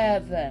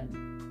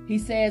 7, he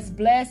says,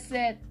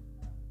 blessed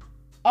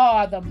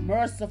are the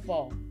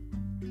merciful,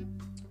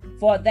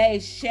 for they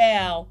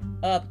shall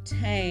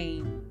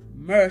obtain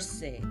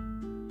mercy.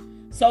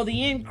 So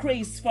the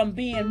increase from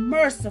being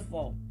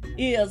merciful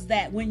is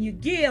that when you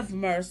give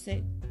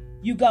mercy,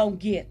 you're going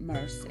to get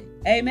mercy.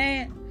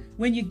 Amen.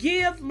 When you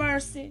give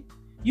mercy,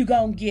 you're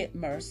going to get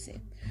mercy.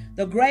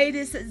 The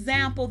greatest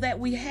example that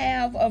we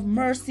have of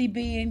mercy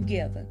being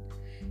given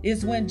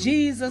is when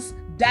Jesus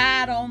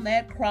died on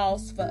that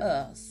cross for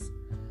us.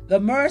 The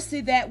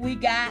mercy that we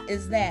got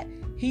is that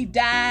he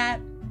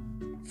died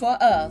for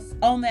us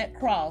on that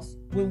cross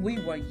when we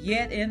were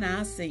yet in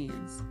our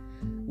sins.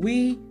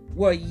 We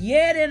were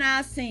yet in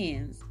our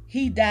sins.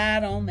 He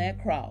died on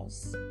that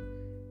cross.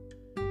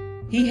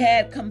 He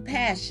had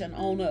compassion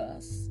on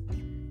us.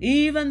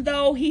 Even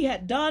though he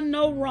had done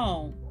no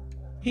wrong,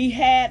 He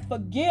had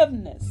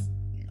forgiveness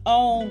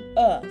on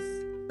us.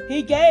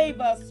 He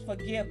gave us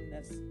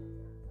forgiveness.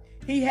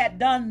 He had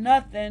done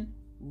nothing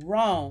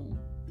wrong.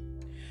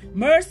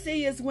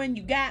 Mercy is when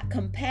you got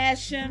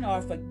compassion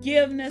or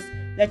forgiveness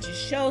that you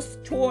show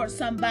towards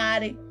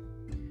somebody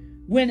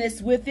when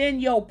it's within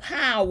your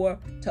power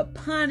to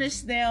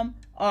punish them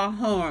or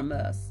harm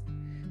us.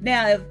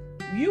 Now, if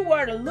you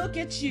were to look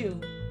at you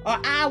or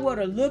I were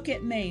to look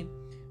at me,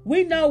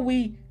 we know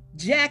we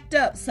jacked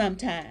up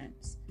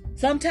sometimes.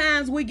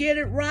 Sometimes we get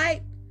it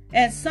right,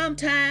 and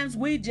sometimes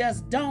we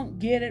just don't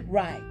get it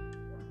right.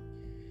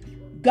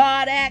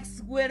 God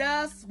acts with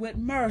us with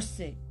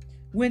mercy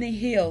when he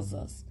heals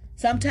us.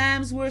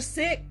 Sometimes we're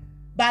sick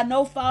by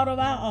no fault of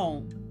our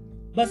own,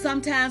 but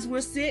sometimes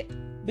we're sick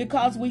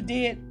because we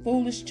did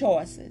foolish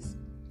choices.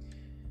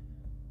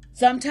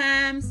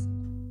 Sometimes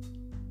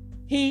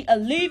he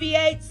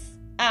alleviates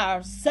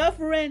our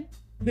suffering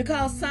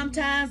because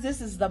sometimes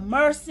this is the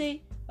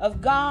mercy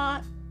of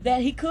God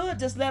that he could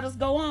just let us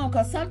go on,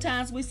 because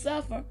sometimes we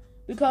suffer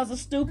because of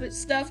stupid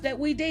stuff that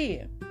we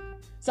did.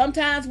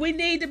 Sometimes we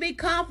need to be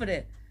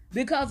confident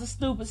because of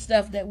stupid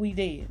stuff that we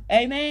did.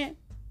 Amen.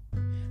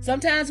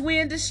 Sometimes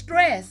we're in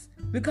distress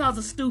because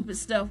of stupid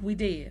stuff we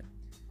did.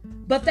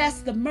 But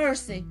that's the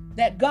mercy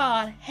that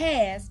God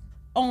has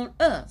on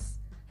us.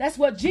 That's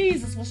what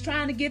Jesus was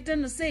trying to get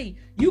them to see.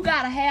 You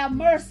got to have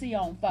mercy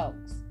on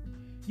folks.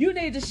 You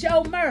need to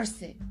show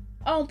mercy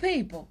on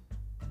people.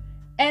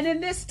 And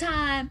in this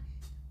time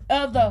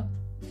of the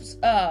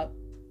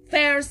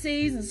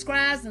Pharisees and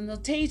scribes and the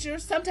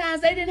teachers,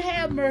 sometimes they didn't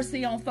have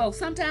mercy on folks.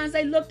 Sometimes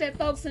they looked at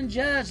folks and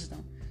judged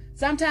them.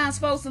 Sometimes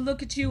folks will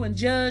look at you and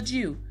judge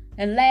you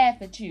and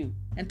laugh at you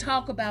and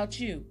talk about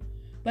you.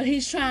 But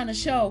he's trying to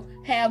show,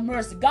 have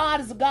mercy. God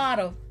is a God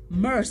of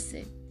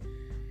mercy.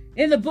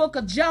 In the book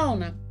of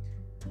Jonah,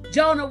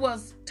 Jonah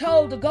was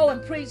told to go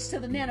and preach to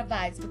the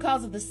Ninevites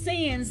because of the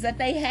sins that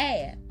they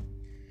had.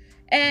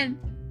 And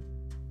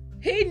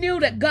he knew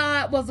that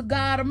God was a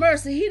God of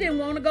mercy. He didn't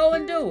want to go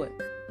and do it.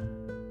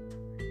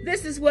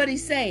 This is what he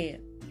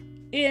said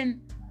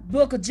in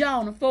book of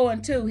Jonah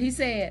 4:2. He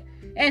said,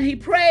 and he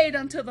prayed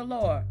unto the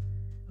Lord,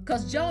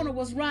 because Jonah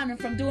was running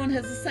from doing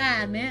his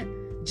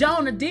assignment.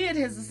 Jonah did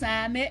his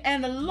assignment,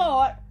 and the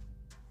Lord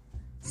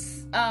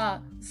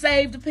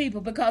saved the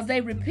people because they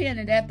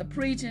repented at the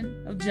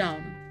preaching of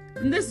Jonah.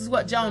 And this is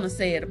what Jonah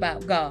said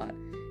about God.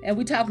 And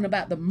we're talking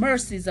about the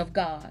mercies of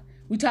God.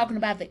 We're talking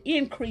about the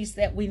increase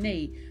that we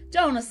need.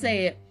 Jonah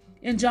said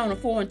in Jonah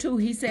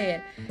 4:2, he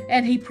said,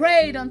 and he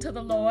prayed unto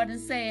the Lord and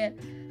said,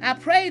 I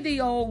pray thee,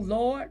 O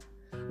Lord,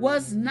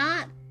 was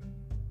not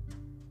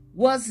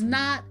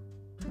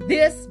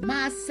this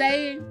my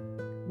saying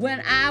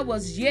when I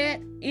was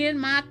yet in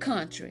my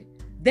country?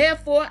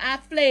 Therefore I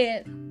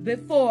fled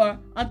before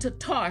unto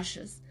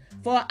Tarshish,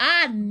 for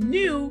I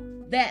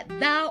knew that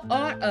thou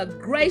art a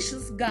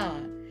gracious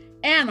God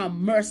and a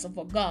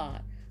merciful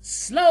God,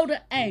 slow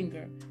to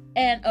anger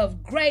and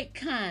of great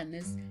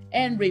kindness,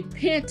 and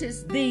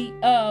repentest thee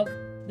of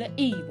the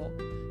evil.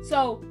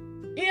 So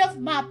if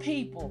my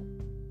people,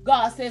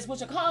 God says,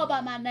 which are called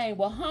by my name,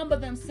 will humble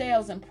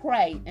themselves and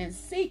pray and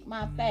seek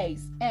my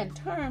face and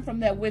turn from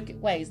their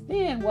wicked ways,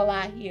 then will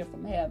I hear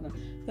from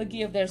heaven,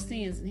 forgive their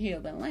sins and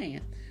heal their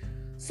land.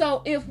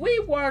 So if we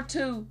were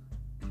to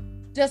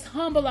just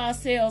humble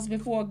ourselves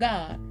before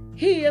God,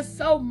 he is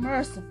so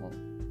merciful.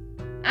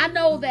 I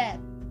know that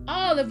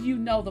all of you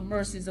know the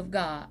mercies of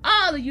God.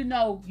 All of you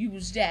know you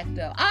was jacked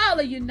up. All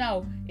of you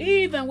know,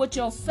 even with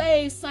your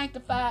saved,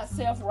 sanctified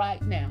self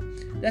right now,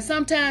 that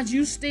sometimes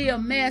you still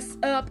mess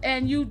up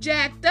and you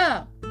jacked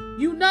up.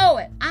 You know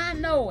it. I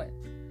know it.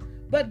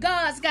 But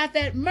God's got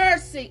that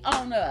mercy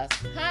on us.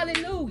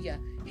 Hallelujah.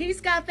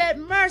 He's got that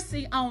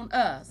mercy on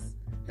us.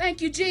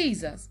 Thank you,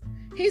 Jesus.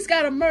 He's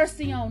got a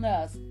mercy on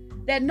us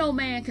that no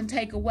man can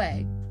take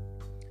away.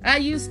 I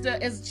used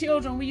to, as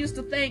children, we used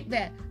to think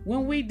that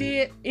when we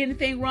did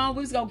anything wrong,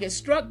 we was going to get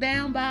struck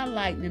down by a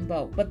lightning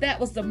bolt. But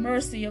that was the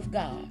mercy of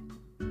God.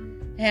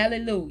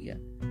 Hallelujah.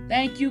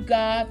 Thank you,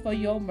 God, for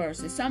your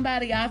mercy.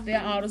 Somebody out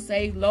there ought to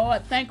say,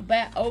 Lord, think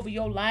back over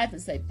your life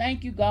and say,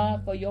 thank you,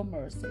 God, for your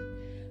mercy.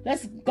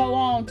 Let's go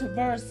on to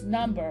verse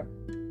number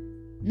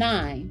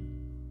 9.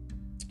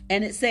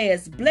 And it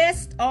says,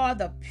 blessed are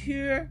the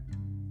pure,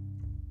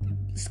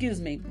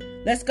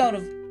 let's go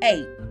to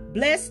 8.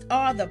 Blessed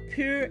are the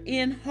pure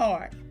in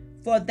heart,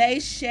 for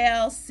they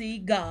shall see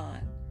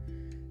God.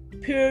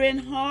 Pure in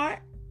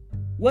heart,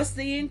 what's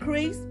the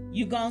increase?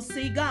 You're going to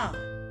see God.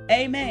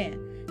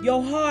 Amen.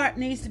 Your heart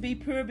needs to be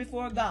pure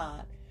before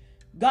God.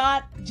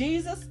 God,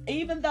 Jesus,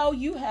 even though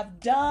you have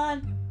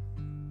done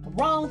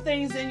wrong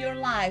things in your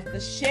life,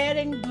 the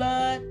shedding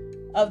blood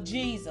of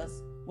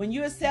Jesus, when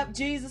you accept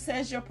Jesus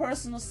as your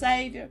personal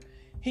Savior,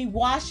 he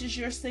washes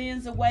your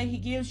sins away. He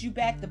gives you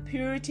back the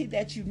purity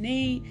that you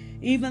need,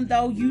 even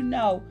though you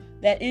know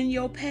that in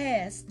your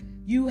past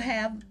you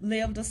have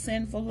lived a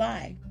sinful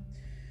life.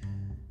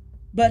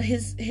 But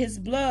his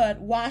blood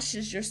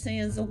washes your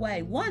sins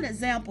away. One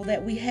example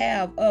that we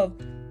have of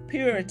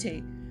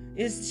purity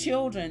is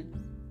children.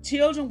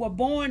 Children were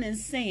born in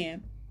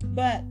sin,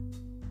 but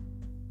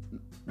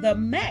the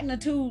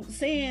magnitude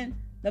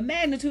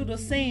of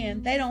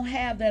sin, they don't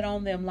have that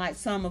on them like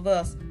some of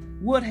us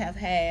would have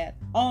had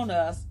on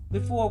us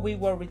before we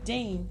were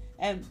redeemed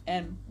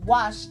and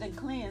washed and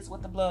cleansed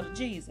with the blood of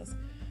Jesus.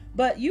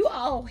 But you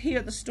all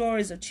hear the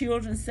stories of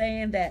children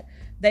saying that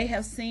they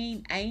have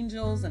seen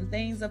angels and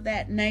things of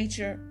that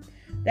nature.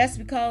 That's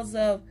because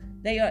of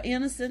they are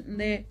innocent and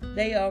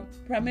they are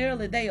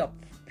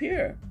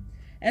pure.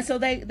 And so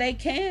they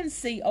can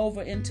see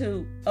over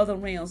into other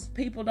realms.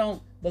 People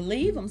don't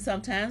believe them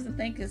sometimes and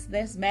think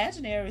that's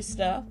imaginary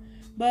stuff.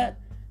 But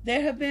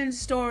there have been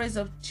stories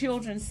of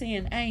children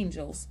seeing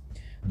angels.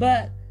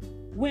 But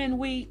when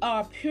we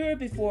are pure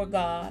before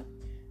God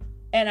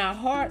and our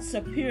hearts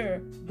are pure,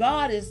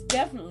 God is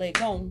definitely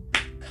going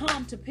to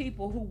come to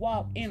people who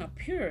walk in a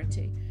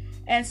purity.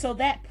 And so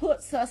that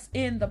puts us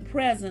in the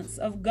presence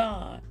of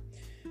God.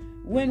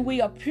 When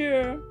we are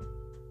pure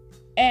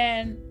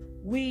and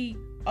we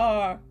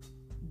are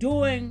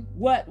doing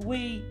what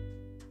we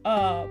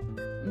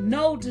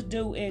know to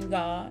do in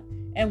God,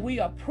 and we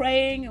are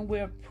praying and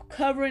we're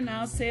covering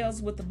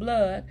ourselves with the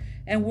blood,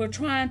 and we're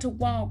trying to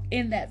walk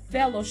in that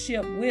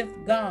fellowship with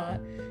God,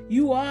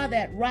 you are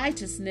that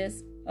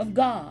righteousness of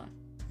God.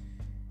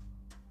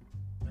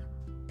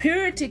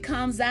 Purity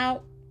comes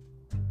out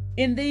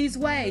in these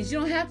ways. You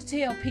don't have to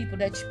tell people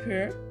that you're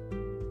pure.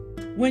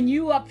 When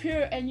you are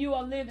pure and you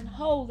are living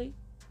holy,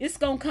 it's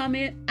going to come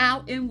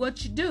out in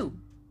what you do.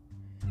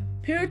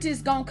 Purity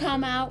is going to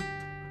come out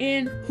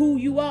in who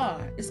you are.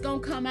 It's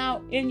going to come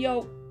out in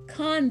your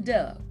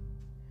conduct.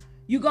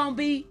 You're going to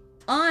be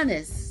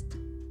honest.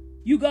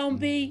 You're going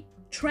to be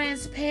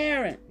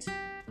transparent.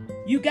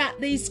 You got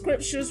these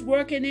scriptures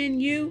working in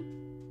you.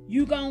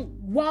 You're going to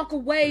walk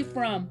away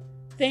from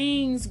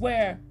things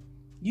where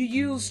you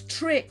use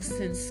tricks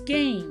and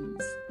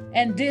schemes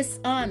and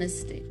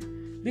dishonesty,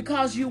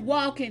 because you're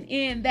walking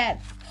in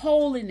that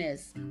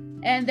holiness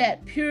and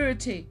that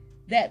purity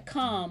that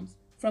comes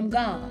from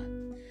God.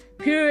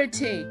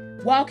 Purity,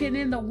 walking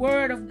in the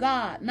Word of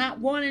God, not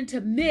wanting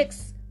to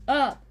mix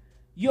up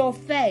your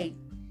faith,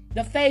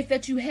 the faith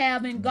that you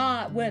have in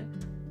God,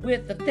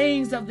 with the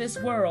things of this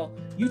world.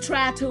 You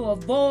try to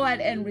avoid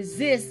and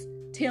resist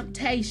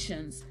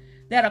temptations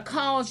that'll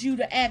cause you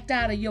to act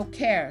out of your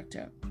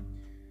character.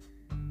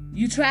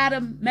 You try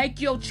to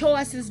make your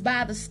choices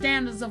by the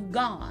standards of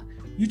God.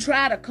 You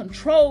try to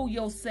control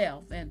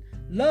yourself and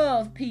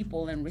love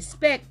people and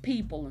respect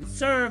people and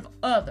serve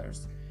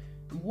others.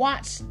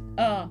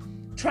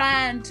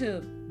 Trying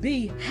to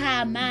be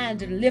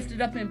high-minded and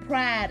lifted up in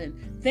pride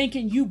and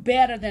thinking you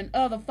better than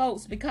other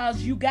folks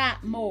because you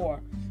got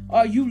more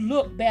or you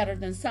look better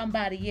than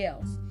somebody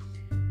else.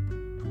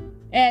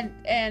 And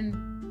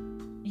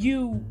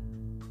you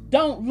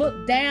don't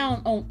look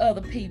down on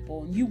other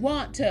people. You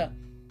want to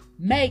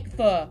make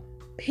for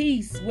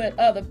peace with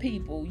other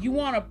people. You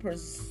want to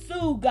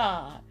pursue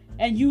God,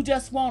 and you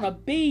just want to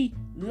be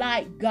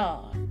like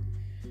God.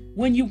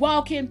 When you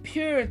walk in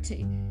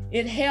purity,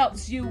 it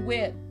helps you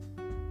with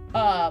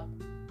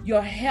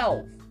your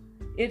health.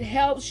 It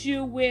helps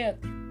you with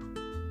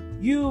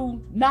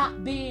you not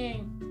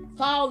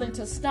fall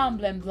into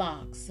stumbling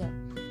blocks.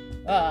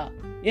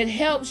 It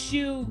helps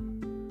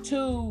you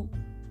to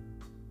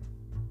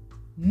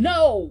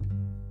know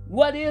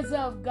what is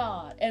of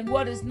God and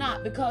what is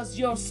not, because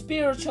your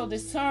spiritual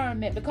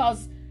discernment,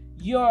 because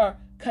your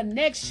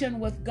connection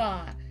with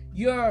God,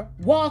 your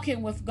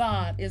walking with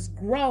God is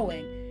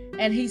growing,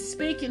 and He's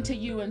speaking to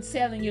you and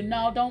telling you,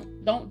 no,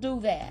 don't do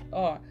that,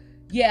 or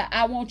yeah,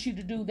 I want you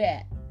to do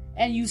that.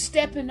 And you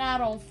stepping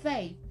out on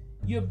faith.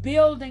 You're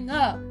building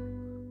up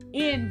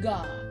in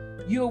God.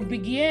 You're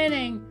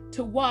beginning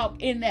to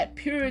walk in that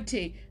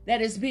purity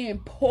that is being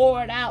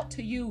poured out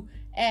to you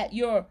at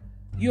your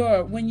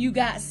when you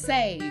got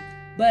saved.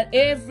 But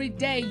every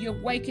day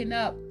you're waking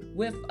up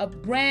with a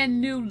brand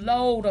new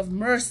load of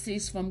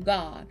mercies from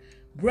God,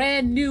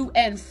 brand new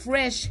and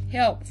fresh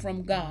help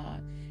from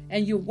God,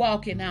 and you're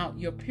walking out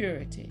your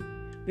purity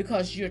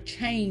because you're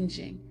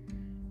changing.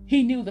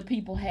 He knew the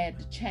people had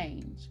to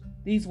change.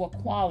 These were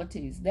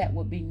qualities that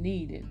would be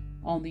needed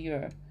on the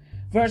earth.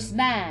 Verse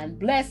 9,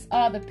 blessed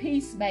are the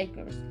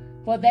peacemakers,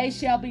 for they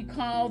shall be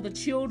called the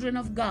children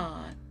of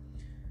God.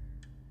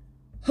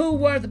 Who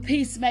were the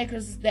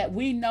peacemakers that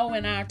we know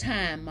in our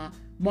time?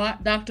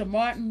 Dr.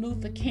 Martin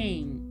Luther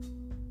King,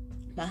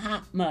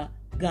 Mahatma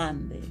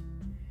Gandhi.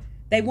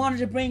 They wanted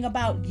to bring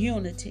about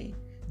unity.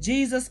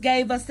 Jesus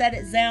gave us that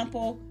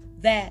example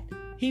that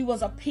He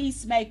was a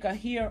peacemaker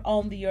here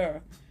on the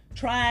earth,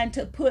 trying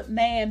to put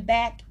man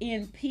back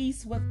in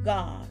peace with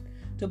God,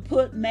 to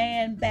put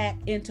man back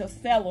into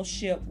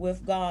fellowship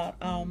with God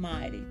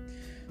Almighty.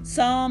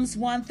 Psalms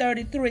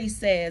 133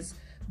 says,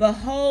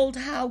 behold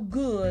how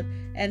good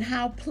and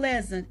how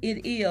pleasant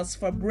it is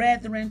for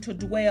brethren to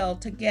dwell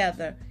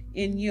together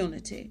in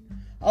unity.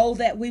 Oh,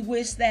 that we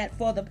wish that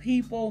for the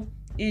people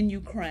in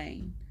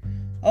Ukraine.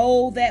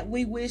 Oh, that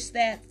we wish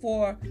that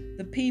for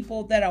the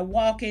people that are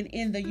walking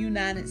in the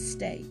United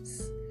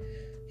States.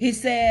 He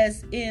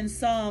says in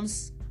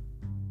Psalms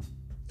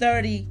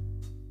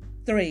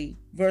 33,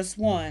 verse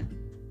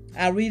 1,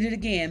 I'll read it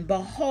again.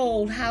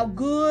 Behold, how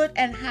good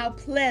and how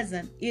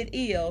pleasant it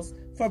is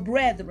for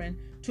brethren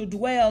to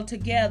dwell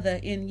together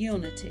in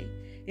unity.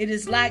 It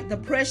is like the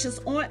precious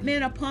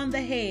ointment upon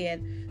the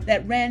head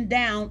that ran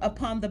down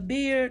upon the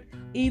beard,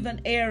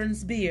 even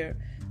Aaron's beard,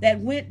 that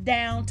went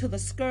down to the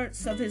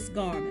skirts of his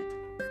garment.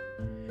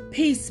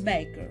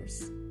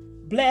 Peacemakers,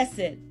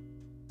 blessed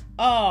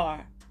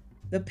are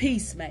the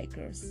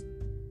peacemakers.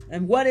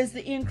 And what is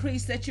the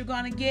increase that you're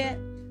going to get?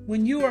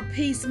 When you're a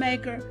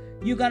peacemaker,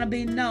 you're going to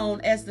be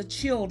known as the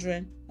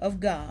children of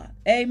God.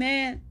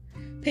 Amen.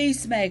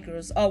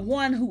 Peacemakers are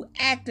one who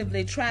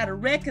actively try to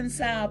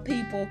reconcile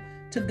people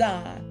to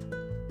God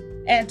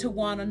and to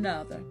one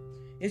another.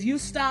 If you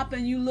stop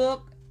and you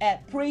look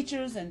at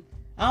preachers, and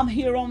I'm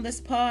here on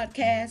this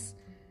podcast,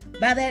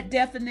 by that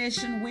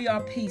definition, we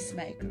are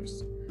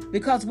peacemakers,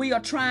 because we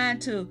are trying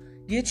to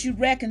get you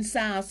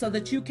reconciled so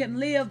that you can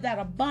live that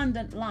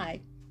abundant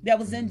life that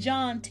was in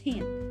John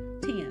 10,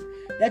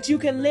 that you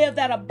can live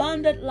that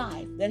abundant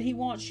life that he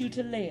wants you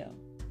to live.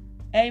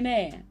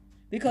 Amen.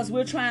 Because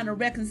we're trying to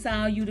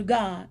reconcile you to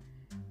God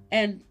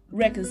and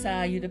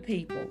reconcile you to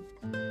people.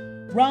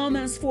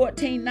 Romans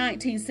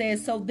 14:19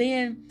 says, so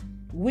then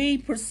we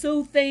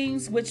pursue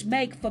things which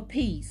make for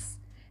peace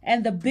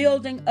and the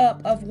building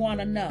up of one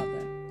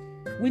another.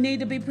 We need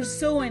to be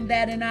pursuing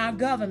that in our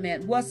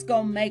government. What's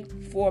going to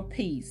make for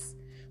peace?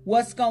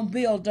 What's going to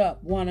build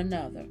up one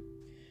another?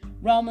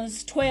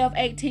 Romans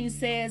 12:18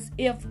 says,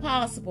 if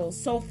possible,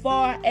 so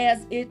far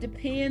as it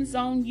depends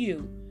on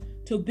you,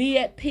 to be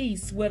at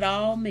peace with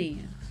all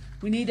men.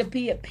 We need to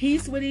be at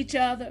peace with each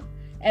other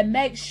and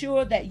make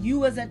sure that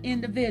you as an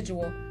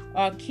individual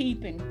are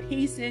keeping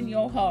peace in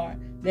your heart,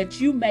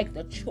 that you make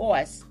the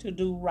choice to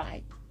do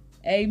right.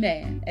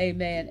 Amen,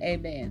 amen,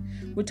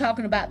 amen. We're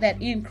talking about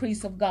that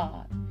increase of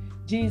God.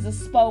 Jesus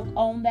spoke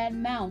on that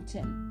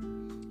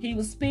mountain. He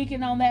was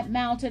speaking on that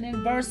mountain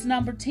in verse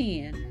number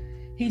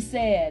 10. He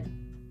said,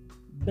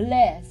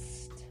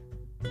 blessed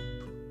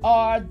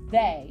are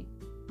they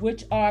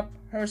which are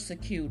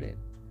persecuted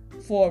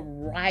for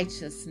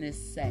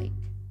righteousness' sake.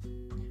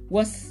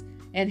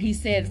 And he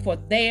said, for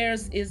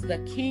theirs is the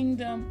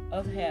kingdom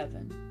of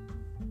heaven.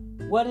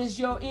 What is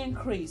your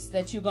increase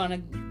that you're going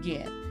to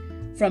get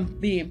from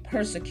being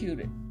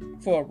persecuted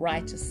for a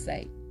righteous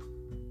sake?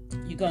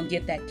 You're going to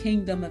get that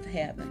kingdom of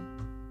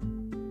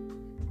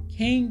heaven.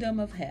 Kingdom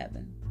of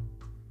heaven.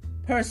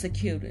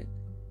 Persecuted.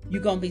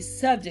 You're going to be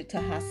subject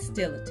to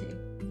hostility.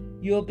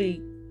 You'll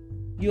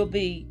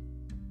be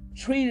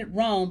treated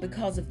wrong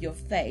because of your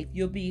faith.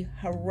 You'll be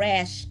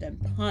harassed and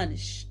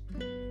punished,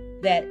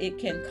 that it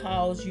can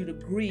cause you to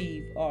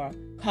grieve or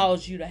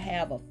cause you to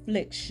have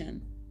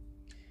affliction.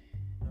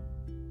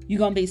 You're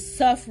going to be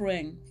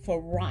suffering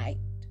for right.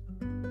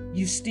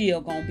 You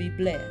still going to be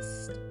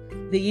blessed.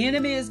 The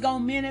enemy is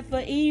going to mean it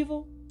for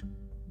evil,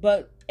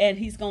 and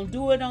he's going to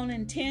do it on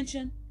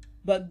intention,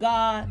 but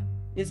God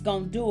is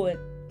going to do it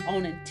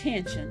on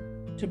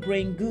intention to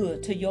bring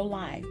good to your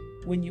life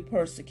when you're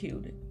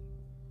persecuted.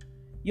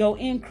 Your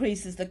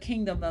increase is the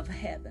kingdom of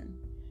heaven.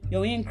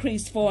 Your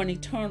increase for an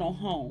eternal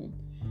home.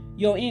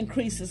 Your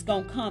increase is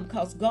going to come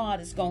because God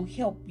is going to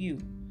help you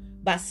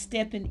by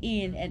stepping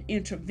in and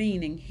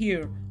intervening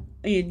here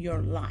in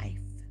your life.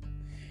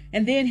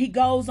 And then he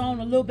goes on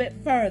a little bit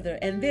further,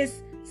 and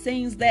this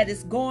seems that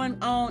it's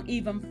going on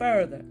even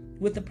further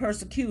with the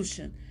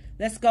persecution.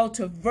 Let's go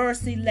to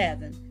verse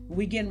 11.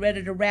 We're getting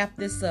ready to wrap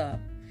this up.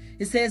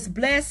 It says,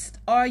 blessed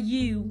are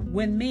you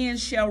when men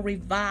shall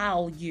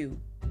revile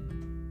you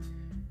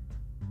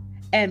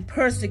and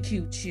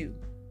persecute you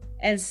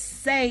and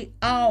say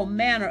all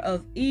manner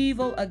of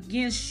evil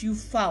against you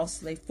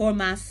falsely for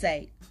my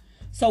sake.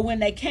 So when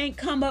they can't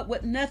come up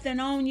with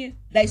nothing on you,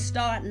 they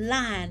start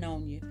lying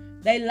on you.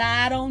 They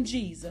lied on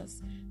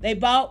Jesus. They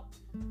brought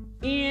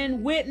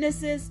in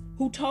witnesses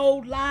who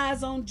told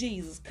lies on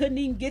Jesus. Couldn't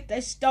even get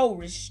their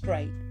stories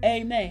straight.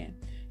 Amen.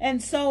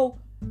 And so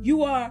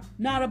you are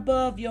not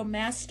above your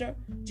master.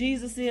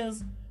 Jesus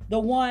is the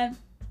one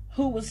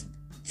who was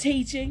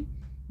teaching.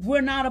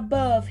 We're not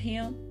above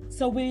him,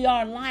 so we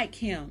are like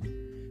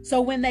him. So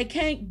when they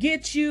can't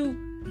get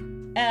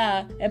you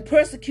and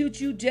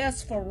persecute you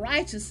just for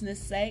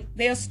righteousness' sake,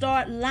 they'll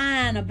start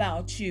lying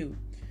about you.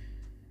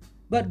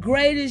 But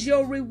great is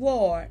your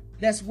reward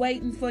that's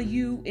waiting for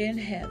you in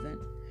heaven.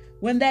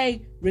 When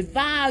they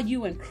revile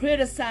you and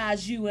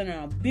criticize you in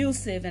an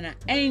abusive and an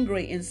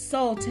angry,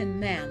 insulting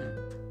manner.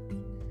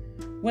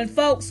 When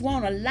folks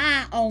want to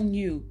lie on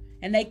you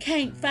and they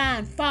can't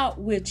find fault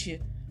with you,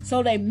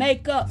 so they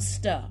make up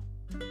stuff.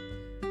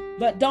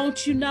 But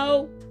don't you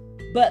know,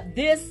 but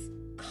this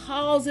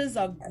causes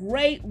a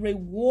great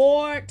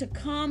reward to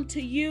come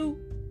to you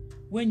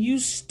when you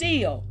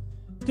still,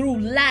 through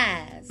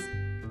lies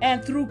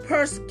and through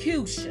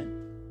persecution,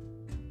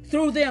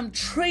 through them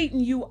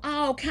treating you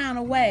all kind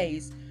of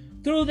ways,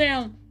 through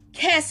them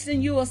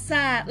casting you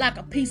aside like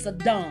a piece of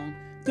dung,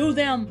 through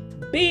them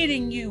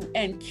beating you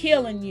and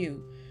killing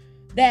you,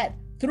 that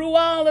through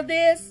all of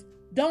this,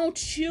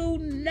 don't you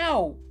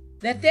know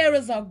that there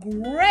is a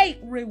great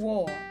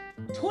reward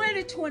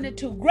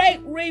 2022, great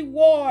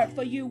reward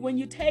for you when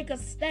you take a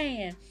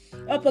stand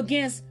up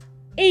against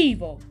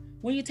evil,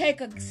 when you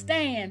take a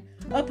stand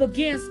up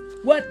against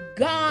what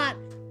God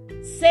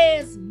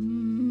says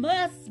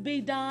must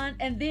be done,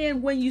 and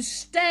then when you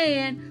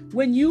stand,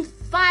 when you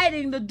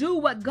fighting to do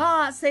what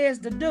God says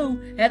to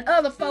do, and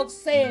other folks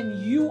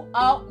saying you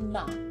ought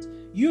not.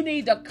 You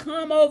need to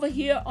come over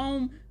here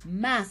on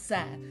my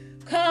side.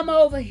 Come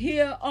over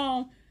here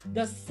on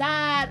the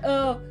side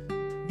of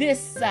this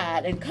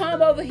side, and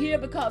come over here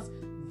because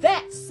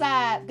that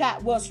side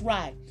got what's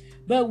right.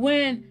 But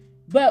when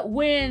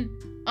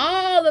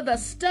all of the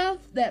stuff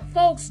that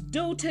folks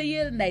do to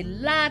you, and they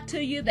lie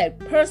to you, they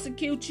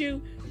persecute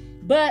you,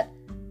 but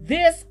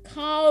this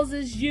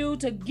causes you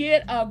to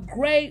get a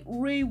great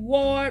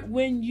reward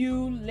when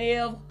you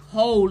live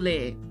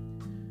holy.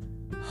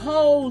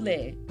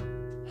 Holy.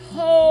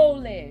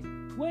 Holy.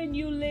 When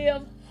you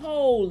live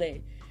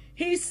holy.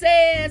 He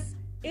says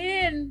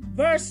in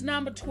verse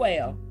number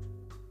 12,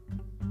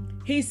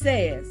 he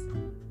says,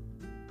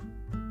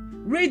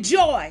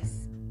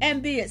 rejoice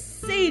and be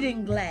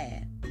exceeding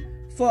glad,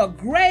 for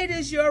great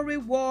is your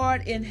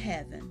reward in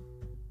heaven.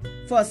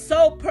 For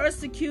so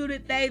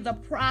persecuted they the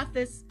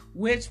prophets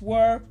which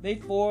were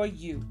before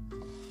you.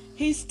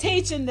 He's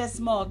teaching this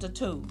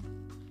multitude.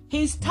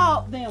 He's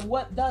taught them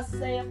what thus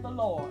saith the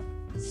Lord,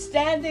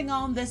 standing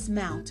on this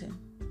mountain.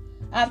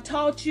 I've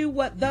taught you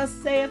what thus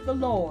saith the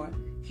Lord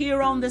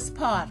here on this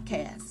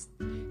podcast.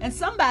 And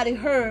somebody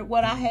heard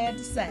what I had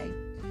to say.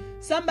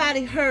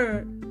 Somebody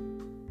heard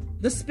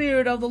the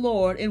Spirit of the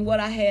Lord in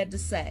what I had to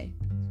say.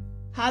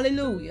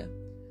 Hallelujah.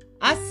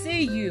 I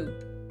see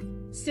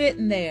you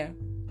sitting there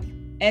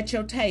at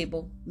your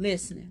table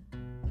listening.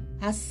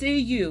 I see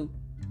you,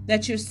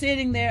 that you're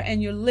sitting there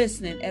and you're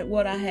listening at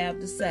what I have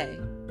to say.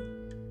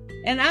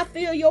 And I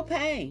feel your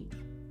pain.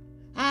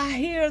 I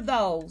hear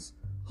those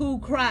who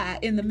cry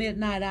in the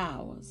midnight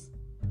hours.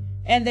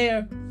 And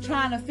they're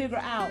trying to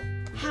figure out,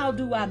 how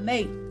do I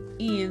make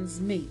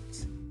ends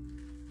meet?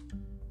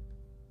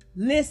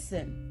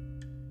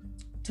 Listen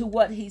to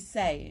what he's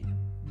saying.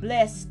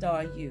 Blessed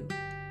are you.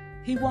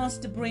 He wants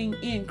to bring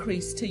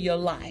increase to your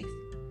life.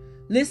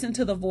 Listen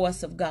to the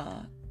voice of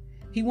God.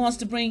 He wants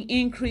to bring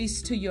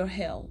increase to your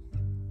health.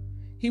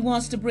 He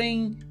wants to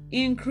bring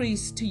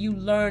increase to you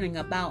learning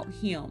about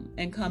him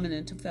and coming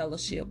into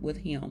fellowship with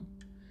him.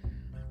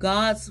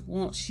 God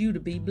wants you to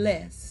be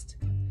blessed.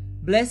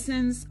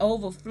 Blessings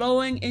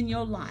overflowing in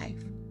your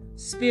life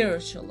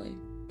spiritually.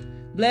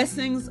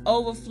 Blessings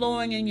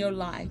overflowing in your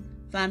life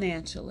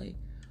financially.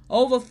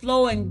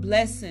 Overflowing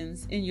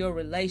blessings in your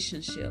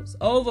relationships.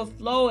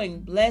 Overflowing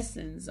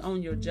blessings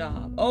on your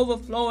job.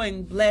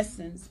 Overflowing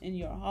blessings in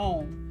your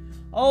home.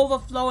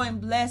 Overflowing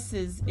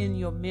blessings in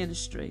your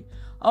ministry.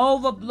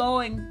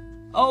 Overflowing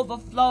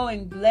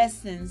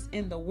blessings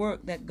in the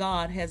work that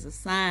God has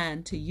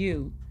assigned to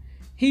you.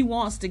 He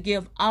wants to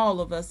give all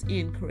of us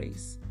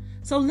increase.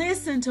 So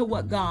listen to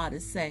what God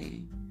is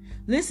saying.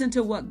 Listen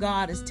to what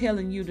God is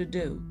telling you to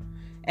do.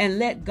 And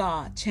let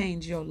God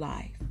change your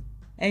life.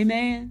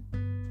 Amen.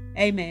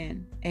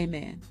 Amen.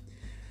 Amen.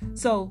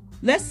 So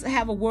let's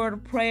have a word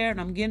of prayer, and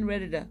I'm getting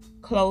ready to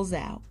close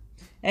out.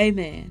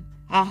 Amen.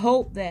 I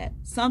hope that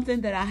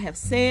something that I have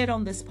said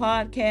on this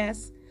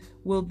podcast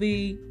will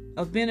be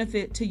of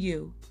benefit to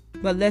you.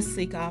 But let's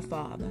seek our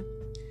Father.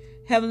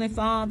 Heavenly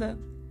Father,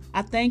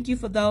 I thank you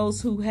for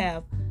those who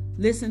have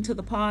listened to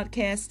the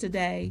podcast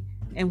today,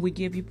 and we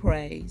give you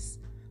praise.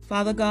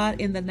 Father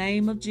God, in the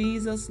name of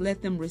Jesus,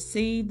 let them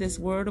receive this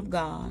word of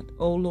God,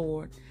 O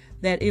Lord,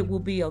 that it will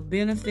be of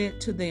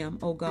benefit to them,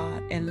 O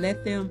God, and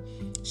let them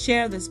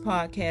share this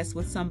podcast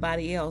with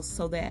somebody else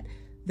so that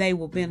they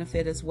will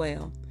benefit as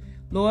well.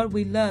 Lord,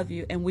 we love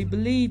you and we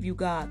believe you,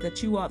 God,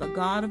 that you are the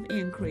God of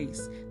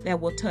increase that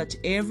will touch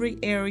every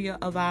area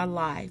of our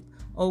life,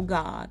 oh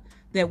God,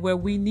 that where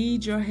we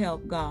need your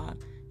help, God,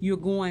 you're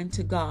going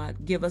to,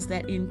 God, give us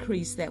that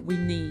increase that we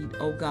need,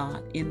 oh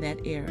God, in that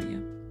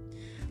area.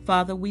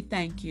 Father, we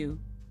thank you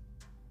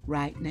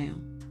right now.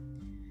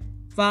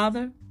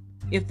 Father,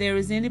 if there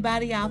is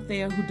anybody out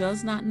there who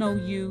does not know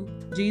you,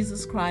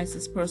 Jesus Christ,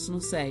 as personal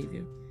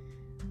Savior,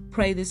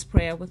 pray this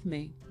prayer with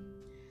me.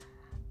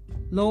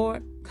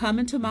 Lord, come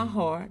into my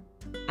heart.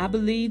 I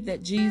believe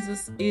that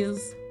Jesus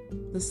is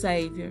the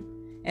Savior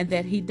and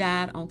that he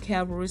died on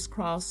Calvary's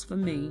cross for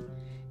me,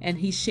 and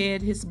he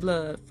shed his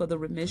blood for the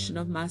remission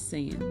of my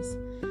sins.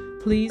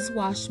 Please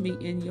wash me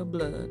in your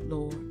blood,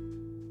 Lord,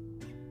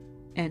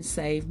 and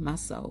save my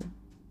soul.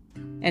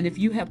 And if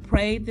you have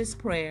prayed this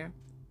prayer,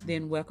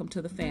 then welcome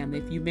to the family.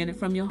 If you meant it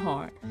from your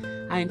heart,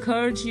 I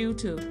encourage you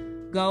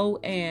to go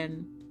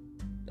and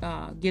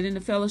get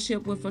into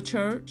fellowship with a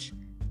church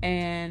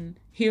and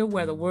hear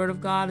where the Word of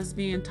God is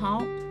being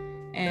taught.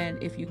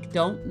 And if you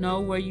don't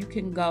know where you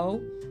can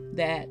go,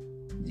 that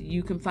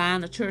you can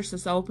find a church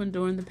that's open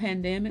during the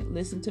pandemic.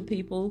 Listen to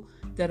people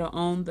that are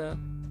on the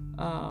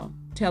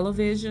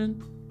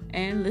television,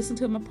 and listen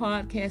to my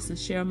podcast and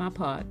share my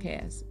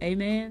podcast.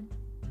 Amen.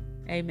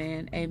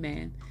 Amen.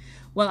 Amen.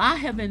 Well, I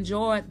have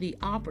enjoyed the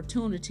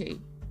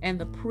opportunity and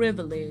the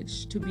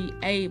privilege to be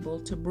able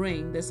to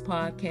bring this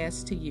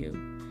podcast to you.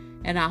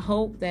 And I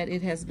hope that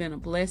it has been a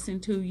blessing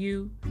to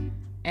you.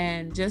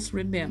 And just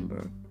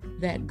remember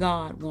that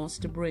God wants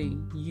to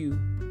bring you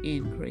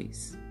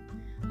increase.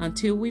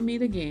 Until we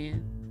meet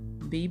again,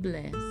 be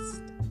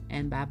blessed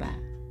and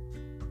bye-bye.